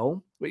done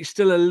well, but he's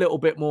still a little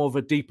bit more of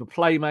a deeper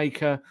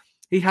playmaker.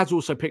 He has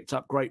also picked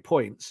up great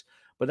points.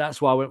 But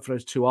that's why I went for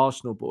those 2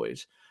 Arsenal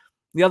boys.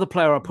 The other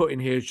player I put in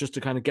here is just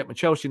to kind of get my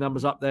Chelsea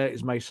numbers up there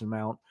is Mason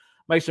Mount.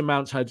 Mason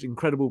Mount's had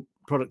incredible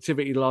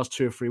productivity the last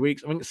 2 or 3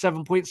 weeks. I think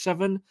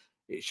 7.7.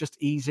 It's just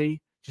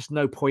easy. Just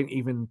no point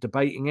even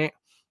debating it.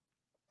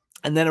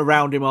 And then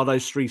around him are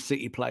those 3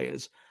 City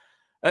players.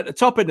 At the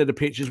top end of the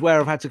pitch is where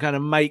I've had to kind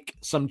of make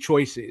some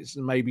choices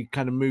and maybe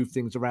kind of move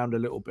things around a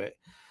little bit.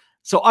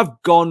 So I've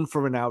gone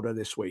for Ronaldo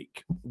this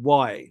week.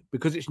 Why?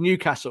 Because it's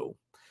Newcastle.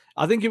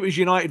 I think if it was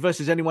United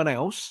versus anyone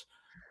else,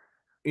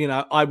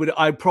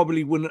 I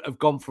probably wouldn't have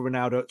gone for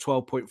Ronaldo at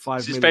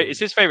 12.5 million. It's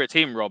his favorite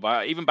team, Rob.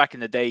 Even back in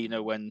the day,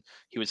 when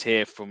he was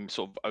here from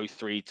sort of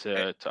 03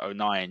 to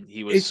 09,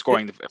 he was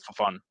scoring for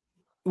fun.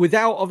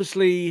 Without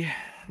obviously,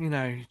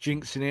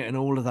 jinxing it and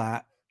all of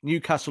that,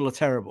 Newcastle are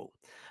terrible.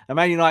 And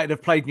Man United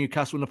have played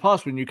Newcastle in the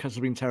past when Newcastle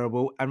have been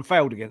terrible and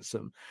failed against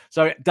them.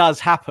 So it does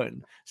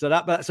happen. So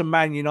that's a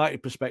Man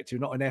United perspective,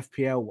 not an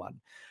FPL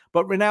one.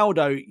 But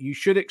Ronaldo, you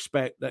should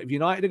expect that if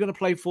United are going to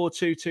play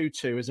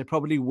 4-2-2-2, as they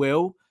probably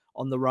will,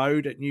 on the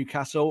road at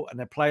Newcastle, and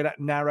they play that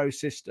narrow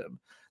system,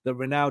 that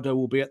Ronaldo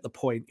will be at the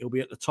point. He'll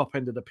be at the top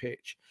end of the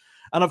pitch.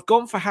 And I've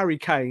gone for Harry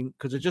Kane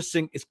because I just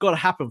think it's got to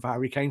happen for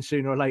Harry Kane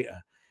sooner or later.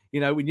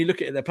 When you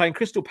look at it, they're playing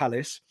Crystal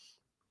Palace.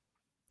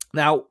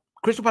 Now,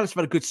 Crystal Palace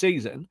have had a good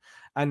season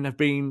and have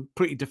been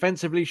pretty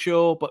defensively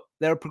sure, but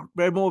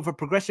they're more of a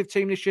progressive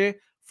team this year,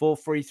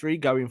 4-3-3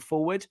 going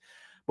forward.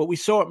 But we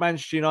saw at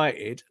Manchester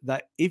United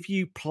that if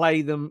you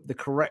play them the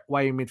correct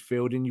way in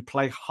midfield and you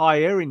play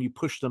higher and you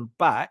push them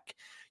back,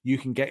 you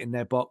can get in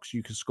their box,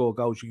 you can score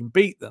goals, you can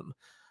beat them.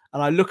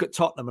 And I look at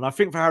Tottenham and I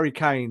think for Harry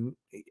Kane,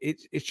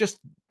 it's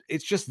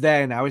just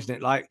there now, isn't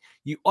it? Like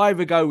you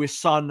either go with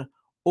Son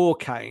or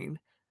Kane,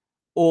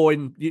 or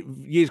in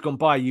years gone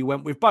by, you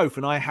went with both.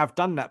 And I have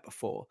done that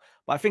before.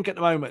 But I think at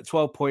the moment,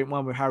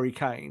 12.1 with Harry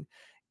Kane,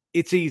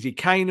 it's easy.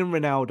 Kane and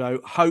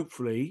Ronaldo,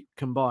 hopefully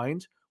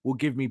combined, will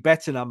give me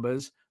better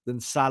numbers than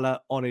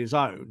Salah on his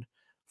own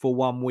for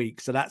 1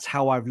 week. So that's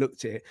how I've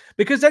looked at it.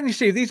 Because then you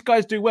see, if these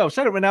guys do well,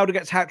 say that Ronaldo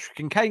gets a hat-trick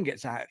and Kane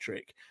gets a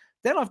hat-trick,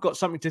 then I've got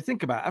something to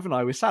think about, haven't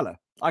I, with Salah?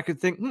 I could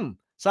think,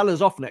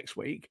 Salah's off next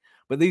week,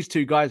 but these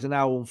two guys are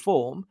now on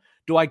form.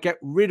 Do I get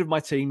rid of my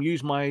team,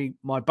 use my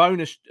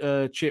bonus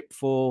chip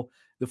for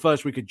the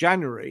first week of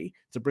January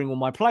to bring all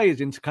my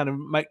players in to kind of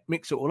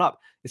mix it all up?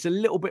 It's a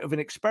little bit of an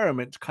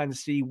experiment to kind of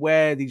see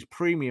where these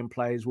premium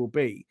players will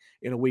be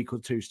in a week or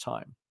two's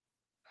time.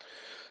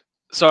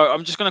 So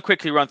I'm just going to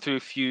quickly run through a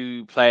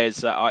few players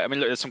that look,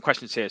 there's some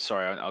questions here.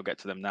 Sorry, I'll get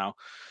to them now.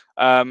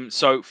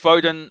 So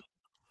Foden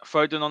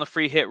on a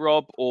free hit,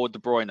 Rob, or De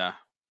Bruyne?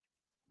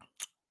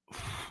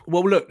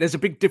 Well, look, there's a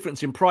big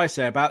difference in price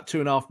there, about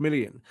 2.5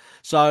 million.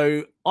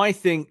 So I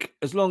think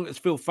as long as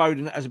Phil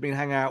Foden hasn't been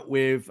hanging out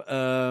with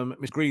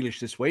Miss Grealish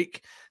this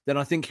week, then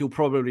I think he'll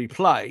probably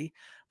play.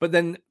 But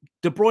then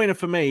De Bruyne,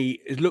 for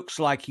me, it looks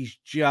like he's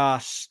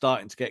just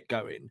starting to get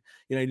going.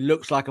 You know, he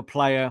looks like a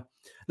player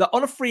that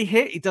on a free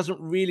hit, he doesn't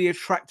really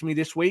attract me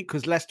this week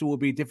because Leicester will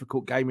be a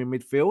difficult game in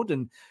midfield.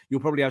 And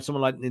you'll probably have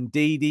someone like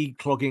Ndidi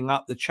clogging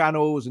up the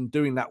channels and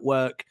doing that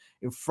work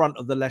in front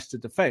of the Leicester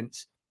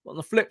defence. On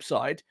the flip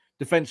side,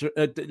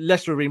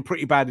 Leicester have been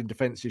pretty bad in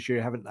defence this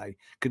year, haven't they?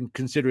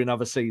 Considering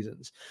other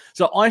seasons.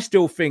 So I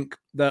still think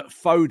that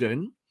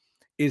Foden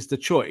is the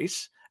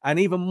choice. And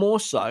even more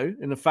so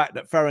in the fact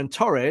that Ferran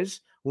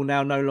Torres will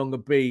now no longer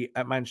be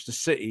at Manchester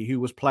City, who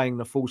was playing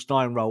the false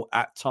nine role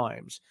at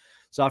times.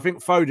 So I think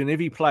Foden, if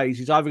he plays,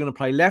 he's either going to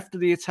play left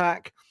of the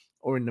attack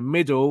or in the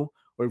middle,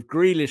 or if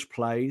Grealish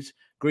plays,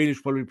 Grealish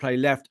will probably play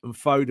left and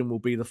Foden will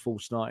be the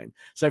false nine.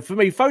 So for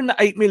me, Foden at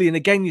 8 million,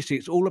 again, you see,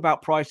 it's all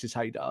about prices,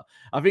 Haydar.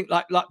 I think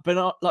like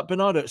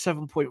Bernardo at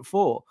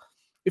 7.4.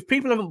 If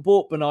people haven't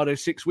bought Bernardo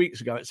 6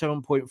 weeks ago at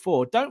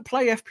 7.4, don't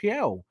play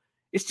FPL.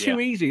 It's too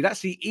easy. That's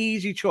the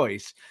easy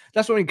choice.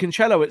 That's why in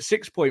Cancelo at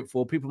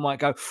 6.4, people might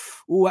go,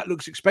 oh, that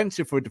looks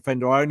expensive for a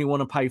defender. I only want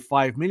to pay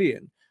 5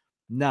 million.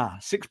 Nah,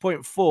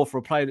 6.4 for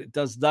a player that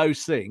does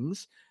those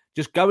things.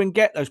 Just go and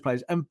get those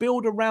players and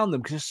build around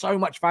them because there's so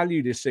much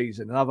value this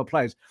season and other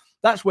players.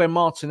 That's where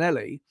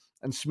Martinelli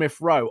and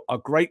Smith Rowe are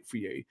great for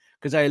you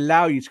because they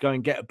allow you to go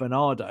and get a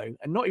Bernardo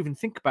and not even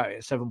think about it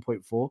at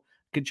 7.4.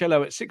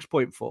 Cancelo at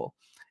 6.4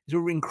 is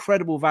an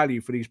incredible value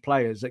for these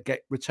players that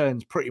get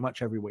returns pretty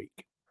much every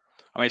week.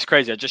 I mean, it's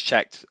crazy. I just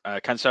checked.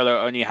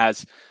 Cancelo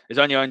is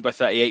only owned by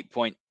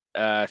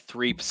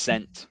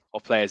 38.3%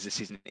 of players this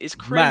season. It's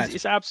crazy. Mad.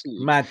 It's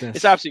absolutely madness.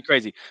 It's absolutely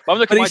crazy. But I'm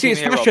looking. But you see,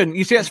 it's fashion. Rob.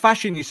 You see, it's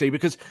fashion. You see,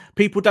 because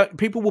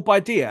people will buy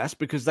Diaz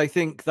because they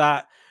think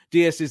that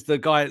Diaz is the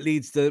guy that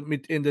leads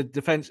in the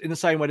defense in the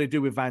same way they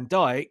do with Van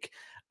Dijk,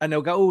 and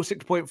they'll go,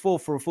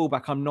 6.4 for a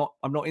fullback. I'm not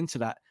into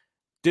that.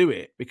 Do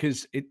it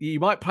because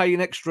you might pay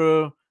an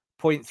extra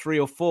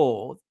 0.3 or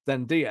 4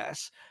 than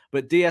Diaz,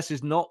 but Diaz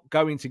is not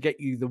going to get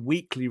you the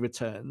weekly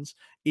returns,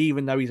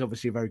 even though he's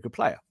obviously a very good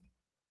player.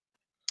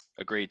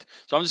 Agreed.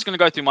 So I'm just going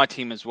to go through my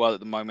team as well at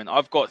the moment.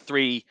 I've got a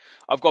bit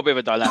of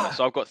a dilemma.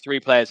 So I've got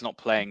 3 players not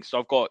playing. So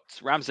I've got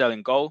Ramsdale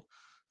in goal.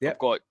 Yep. I've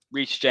got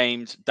Reece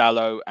James,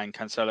 Dalot, and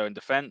Cancelo in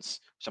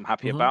defense, which I'm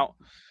happy about.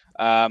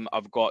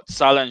 I've got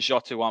Salah and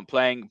Jota who aren't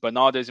playing.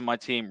 Bernardo's in my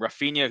team.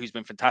 Rafinha, who's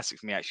been fantastic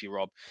for me, actually,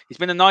 Rob. He's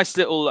been a nice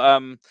little...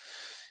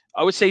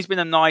 I would say he's been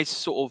a nice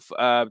sort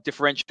of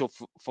differential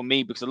for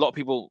me because a lot of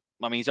people,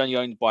 he's only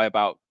owned by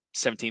about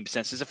 17%. So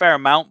it's a fair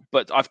amount,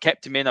 but I've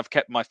kept him in. I've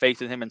kept my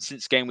faith in him. And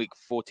since game week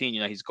 14,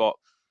 he's got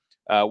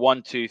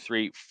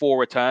 4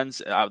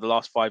 returns out of the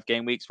last 5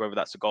 game weeks, whether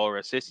that's a goal or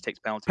assist. He takes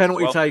penalties.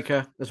 Penalty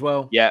taker as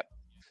well. Yeah.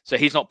 So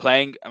he's not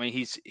playing. I mean,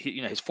 his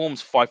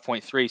form's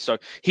 5.3. So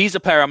he's a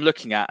player I'm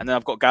looking at. And then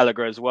I've got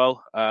Gallagher as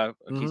well.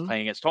 He's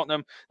playing against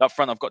Tottenham. Up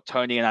front, I've got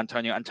Tony and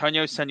Antonio.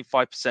 Antonio is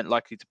 75%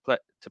 likely to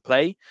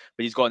play,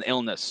 but he's got an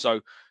illness.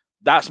 So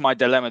that's my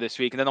dilemma this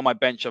week. And then on my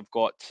bench, I've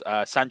got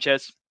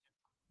Sanchez.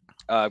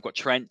 I've got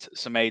Trent,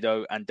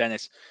 Semedo, and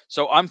Dennis.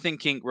 So I'm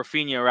thinking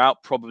Rafinha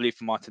out probably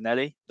for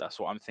Martinelli.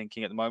 That's what I'm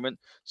thinking at the moment.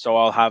 So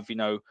I'll have,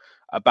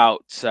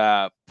 about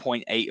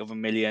 0.8 of a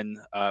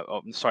million.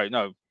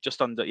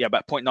 Just under,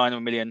 about 0.9 of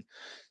a million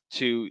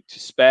to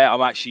spare. I'm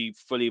actually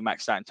fully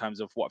maxed out in terms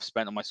of what I've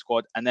spent on my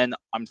squad. And then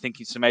I'm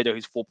thinking Semedo,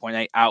 who's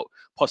 4.8 out,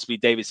 possibly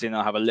Davidson.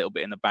 I'll have a little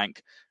bit in the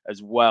bank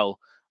as well.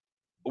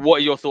 What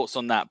are your thoughts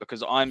on that?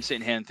 Because I'm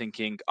sitting here and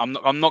thinking I'm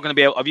not going to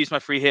be able. I've used my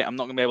free hit. I'm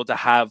not going to be able to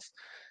have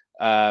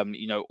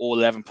all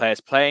 11 players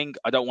playing.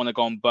 I don't want to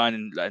go and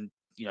burn and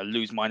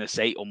lose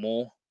 -8 or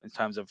more in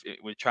terms of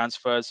with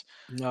transfers.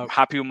 No. I'm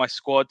happy with my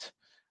squad.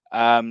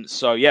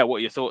 So yeah, what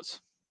are your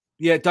thoughts?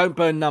 Yeah, don't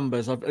burn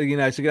numbers. So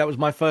that was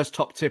my first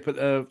top tip at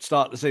the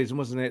start of the season,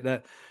 wasn't it?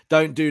 That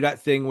don't do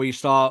that thing where you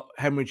start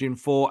hemorrhaging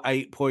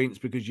 4-8 points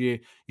because you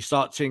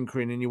start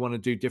tinkering and you want to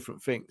do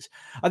different things.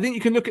 I think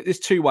you can look at this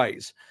two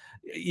ways.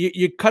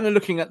 You're kind of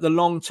looking at the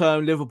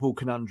long-term Liverpool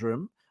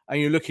conundrum, and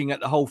you're looking at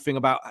the whole thing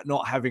about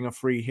not having a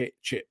free hit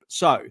chip.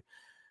 So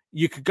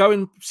you could go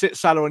and sit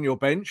Salah on your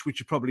bench, which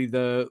is probably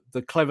the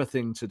clever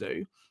thing to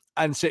do,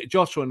 and sit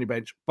Jota on your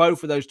bench.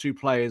 Both of those two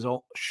players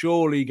are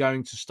surely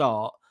going to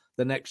start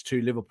the next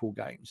two Liverpool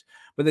games.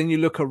 But then you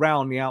look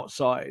around the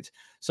outside.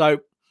 So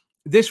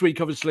this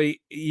week,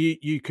 obviously,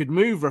 you could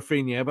move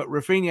Rafinha, but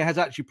Rafinha has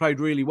actually played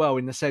really well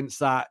in the sense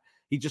that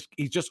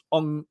he's just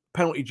on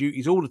penalty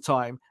duties all the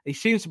time. He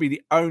seems to be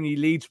the only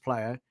Leeds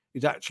player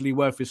who's actually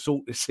worth his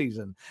salt this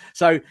season.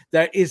 So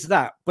there is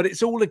that. But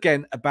it's all,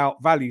 again,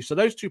 about value. So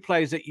those two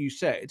players that you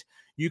said,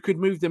 you could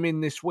move them in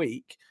this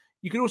week.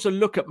 You can also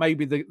look at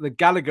maybe the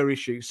Gallagher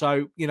issue.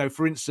 So,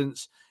 for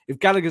instance, if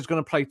Gallagher's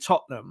going to play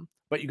Tottenham,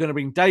 but you're going to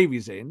bring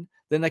Davies in,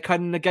 then they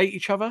kind of negate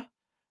each other.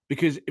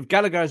 Because if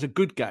Gallagher has a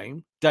good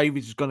game,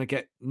 Davies is going to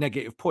get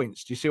negative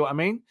points. Do you see what I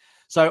mean?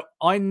 So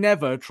I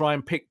never try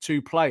and pick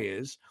two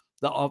players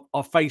that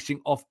are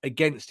facing off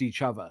against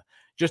each other,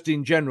 just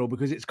in general,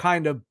 because it's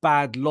kind of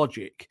bad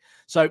logic.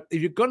 So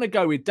if you're going to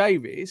go with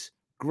Davies,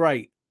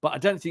 great. But I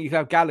don't think you can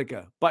have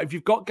Gallagher. But if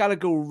you've got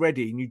Gallagher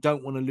already and you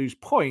don't want to lose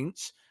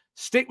points,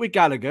 stick with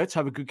Gallagher to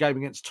have a good game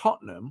against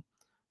Tottenham.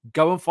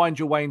 Go and find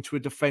your way into a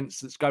defence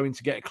that's going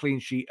to get a clean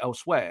sheet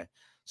elsewhere.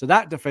 So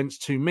that defence,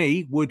 to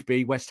me, would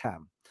be West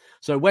Ham.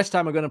 So West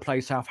Ham are going to play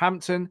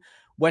Southampton.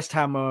 West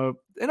Ham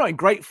they're not in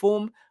great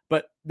form,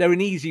 but they're an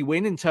easy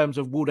win in terms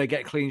of will they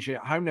get a clean sheet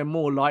at home? They're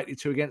more likely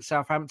to against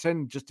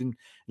Southampton, just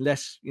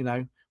unless,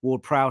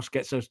 Ward-Prowse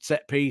gets a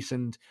set piece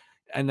and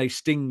they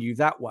sting you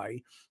that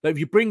way. But if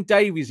you bring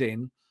Davies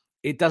in,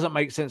 it doesn't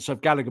make sense to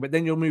have Gallagher, but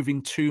then you're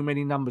moving too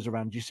many numbers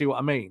around. Do you see what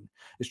I mean?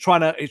 It's trying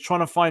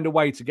to find a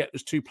way to get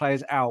those two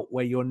players out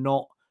where you're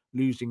not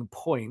losing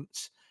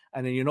points,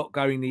 and then you're not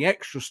going the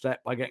extra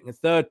step by getting a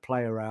third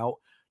player out,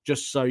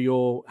 just so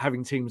you're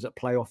having teams that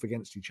play off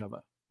against each other.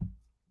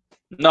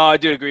 No, I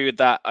do agree with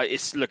that.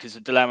 It's a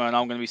dilemma, and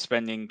I'm going to be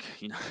spending,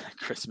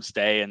 Christmas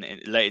Day and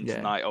late into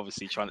tonight,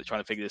 obviously trying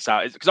to figure this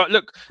out. Because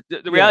look,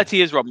 the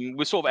reality is, Robin,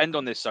 we'll sort of end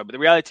on this, but the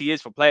reality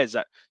is for players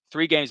that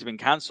 3 games have been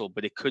cancelled,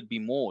 but it could be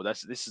more.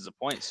 This is the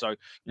point. So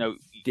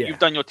you've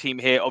done your team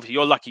here. Obviously,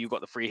 you're lucky you've got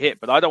the free hit,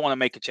 but I don't want to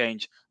make a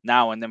change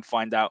now and then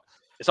find out.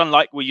 It's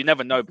unlikely. Well, you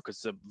never know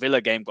because the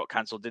Villa game got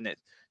cancelled, didn't it?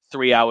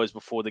 3 hours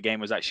before the game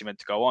was actually meant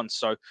to go on.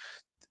 So.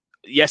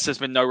 Yes, there's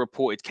been no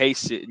reported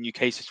new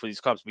cases for these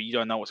clubs, but you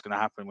don't know what's going to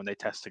happen when they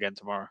test again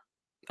tomorrow.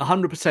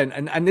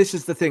 100%. And this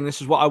is the thing.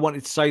 This is what I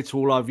wanted to say to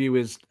all our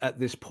viewers at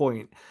this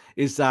point,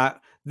 is that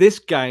this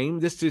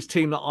game, this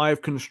team that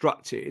I've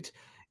constructed,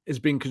 has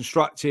been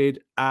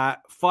constructed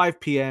at 5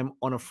 p.m.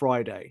 on a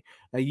Friday.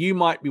 Now, you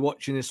might be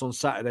watching this on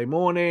Saturday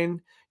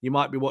morning. You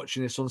might be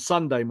watching this on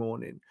Sunday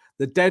morning.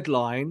 The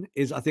deadline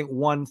is, I think,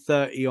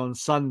 1:30 on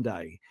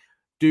Sunday.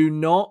 Do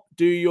not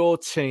do your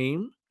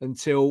team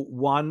until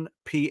 1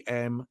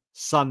 p.m.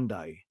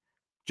 Sunday.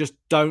 Just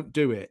don't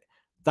do it.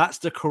 That's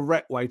the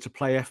correct way to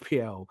play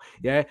FPL.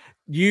 Yeah.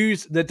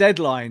 Use the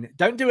deadline.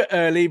 Don't do it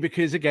early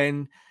because,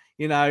 again,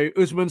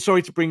 Usman,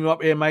 sorry to bring you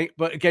up here, mate.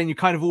 But again, you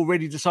kind of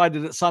already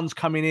decided that Sun's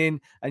coming in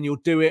and you'll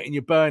do it and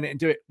you burn it and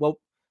do it. Well,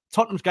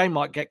 Tottenham's game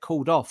might get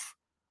called off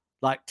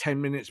like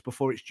 10 minutes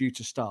before it's due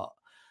to start.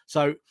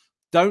 So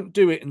don't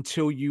do it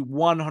until you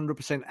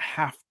 100%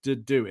 have to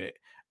do it.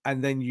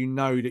 And then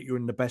that you're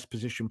in the best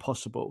position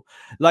possible.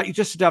 Like you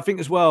just said, I think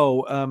as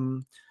well,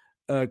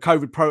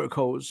 COVID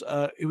protocols.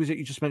 Who was it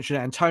you just mentioned?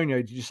 Antonio,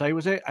 did you say?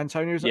 Was it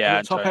Antonio's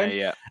at the top end?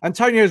 Yeah.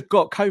 Antonio's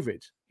got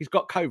COVID. He's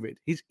got COVID.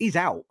 He's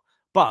out.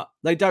 But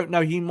they don't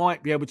know. He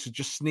might be able to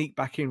just sneak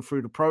back in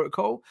through the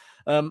protocol.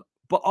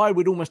 But I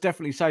would almost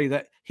definitely say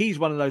that he's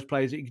one of those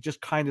players that you could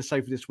just kind of say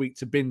for this week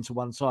to bin to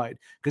one side.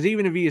 Because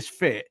even if he is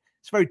fit,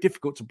 it's very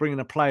difficult to bring in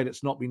a player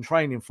that's not been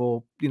training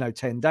for,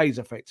 10 days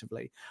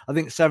effectively. I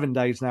think 7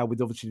 days now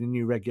with obviously the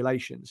new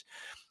regulations.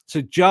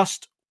 So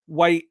just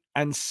wait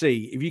and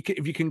see. If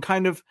you can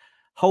kind of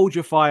hold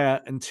your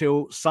fire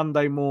until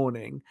Sunday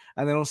morning,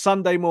 and then on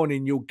Sunday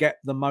morning, you'll get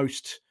the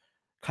most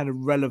kind of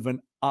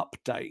relevant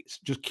updates.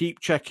 Just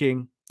keep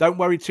checking. Don't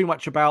worry too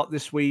much about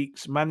this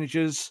week's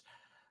managers'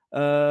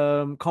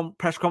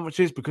 press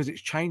conferences because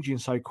it's changing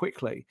so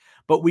quickly.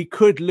 But we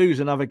could lose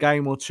another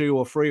game or 2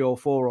 or 3 or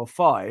 4 or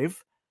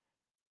 5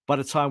 by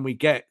the time we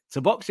get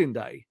to Boxing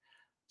Day.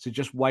 So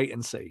just wait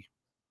and see.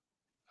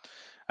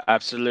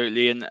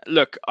 Absolutely. And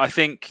look, I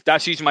think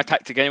that's usually my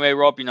tactic anyway,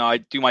 Rob. I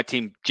do my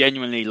team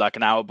genuinely like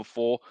an hour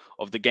before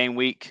of the game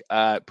week.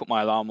 Put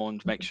my alarm on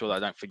to make sure that I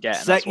don't forget.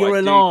 Set your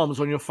alarms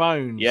on your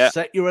phones. Yeah,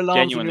 set your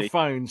alarms on your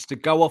phones to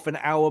go off an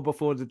hour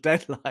before the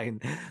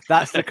deadline.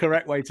 That's the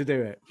correct way to do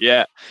it.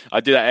 Yeah,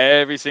 I do that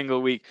every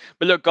single week.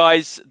 But look,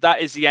 guys, that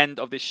is the end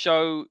of this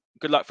show.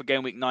 Good luck for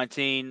game week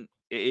 19.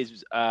 it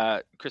is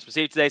Christmas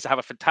Eve today, so have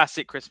a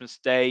fantastic Christmas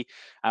day.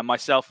 And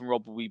myself and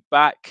Rob will be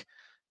back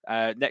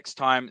next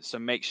time, so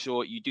make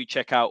sure you do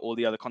check out all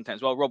the other content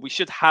as well. Rob, we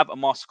should have a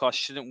masterclass,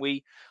 shouldn't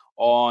we,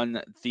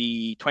 on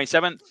the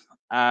 27th?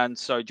 And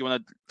so do you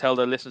want to tell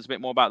the listeners a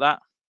bit more about that?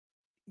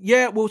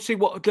 Yeah, we'll see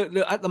what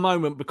at the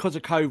moment, because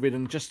of COVID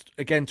and just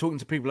again talking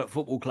to people at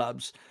football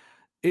clubs,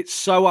 it's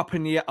so up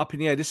in the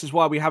air. This is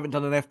why we haven't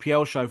done an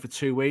FPL show for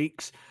 2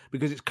 weeks,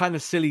 because it's kind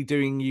of silly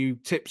doing you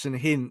tips and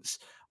hints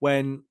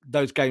when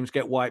those games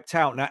get wiped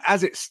out. Now,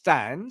 as it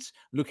stands,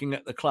 looking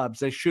at the clubs,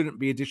 there shouldn't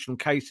be additional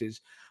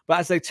cases. But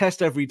as they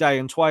test every day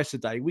and twice a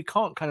day, we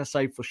can't kind of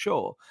say for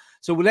sure.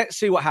 So let's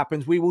see what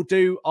happens. We will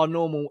do our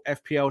normal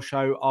FPL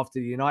show after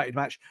the United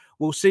match.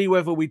 We'll see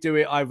whether we do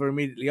it either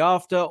immediately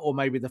after or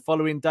maybe the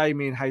following day.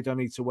 Me and Hayden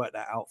need to work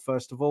that out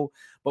first of all.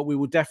 But we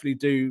will definitely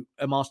do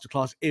a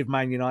masterclass if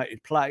Man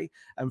United play.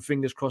 And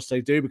fingers crossed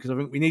they do, because I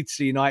think we need to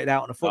see United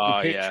out on a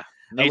football pitch.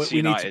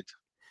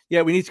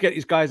 Yeah, we need to get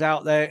these guys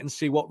out there and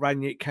see what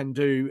Rangnick can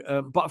do.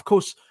 But of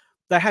course,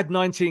 they had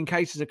 19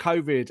 cases of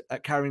COVID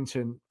at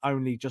Carrington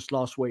only just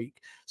last week.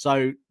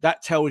 So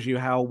that tells you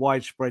how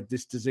widespread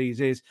this disease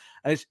is.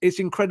 And it's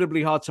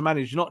incredibly hard to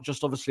manage, not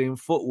just obviously in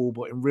football,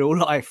 but in real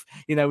life.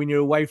 You know, when you're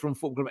away from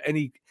football,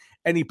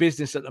 any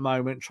business at the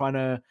moment, trying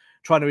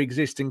to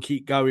exist and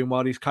keep going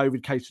while these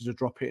COVID cases are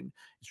dropping,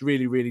 it's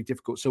really, really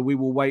difficult. So we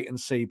will wait and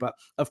see. But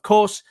of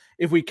course,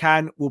 if we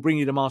can, we'll bring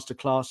you the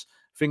masterclass.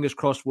 Fingers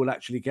crossed we'll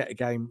actually get a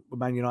game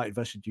with Man United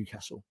versus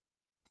Newcastle.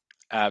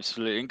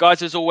 Absolutely. And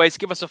guys, as always,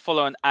 give us a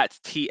follow on at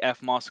TF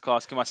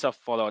Masterclass. Give myself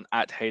a follow on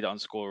at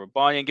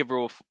Hayder_Rabbani, and give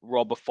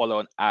Rob a follow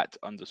on at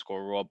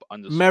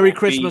 _Rob_. Merry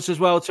Christmas as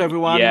well to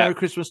everyone. Yeah. Merry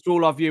Christmas to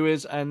all our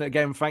viewers. And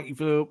again, thank you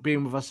for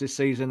being with us this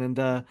season,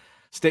 and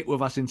stick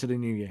with us into the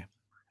new year.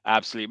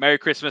 Absolutely. Merry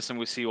Christmas, and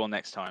we'll see you all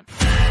next time.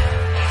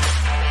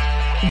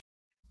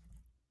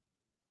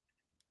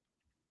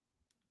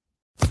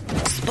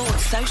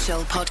 Sports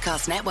Social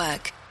Podcast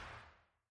Network.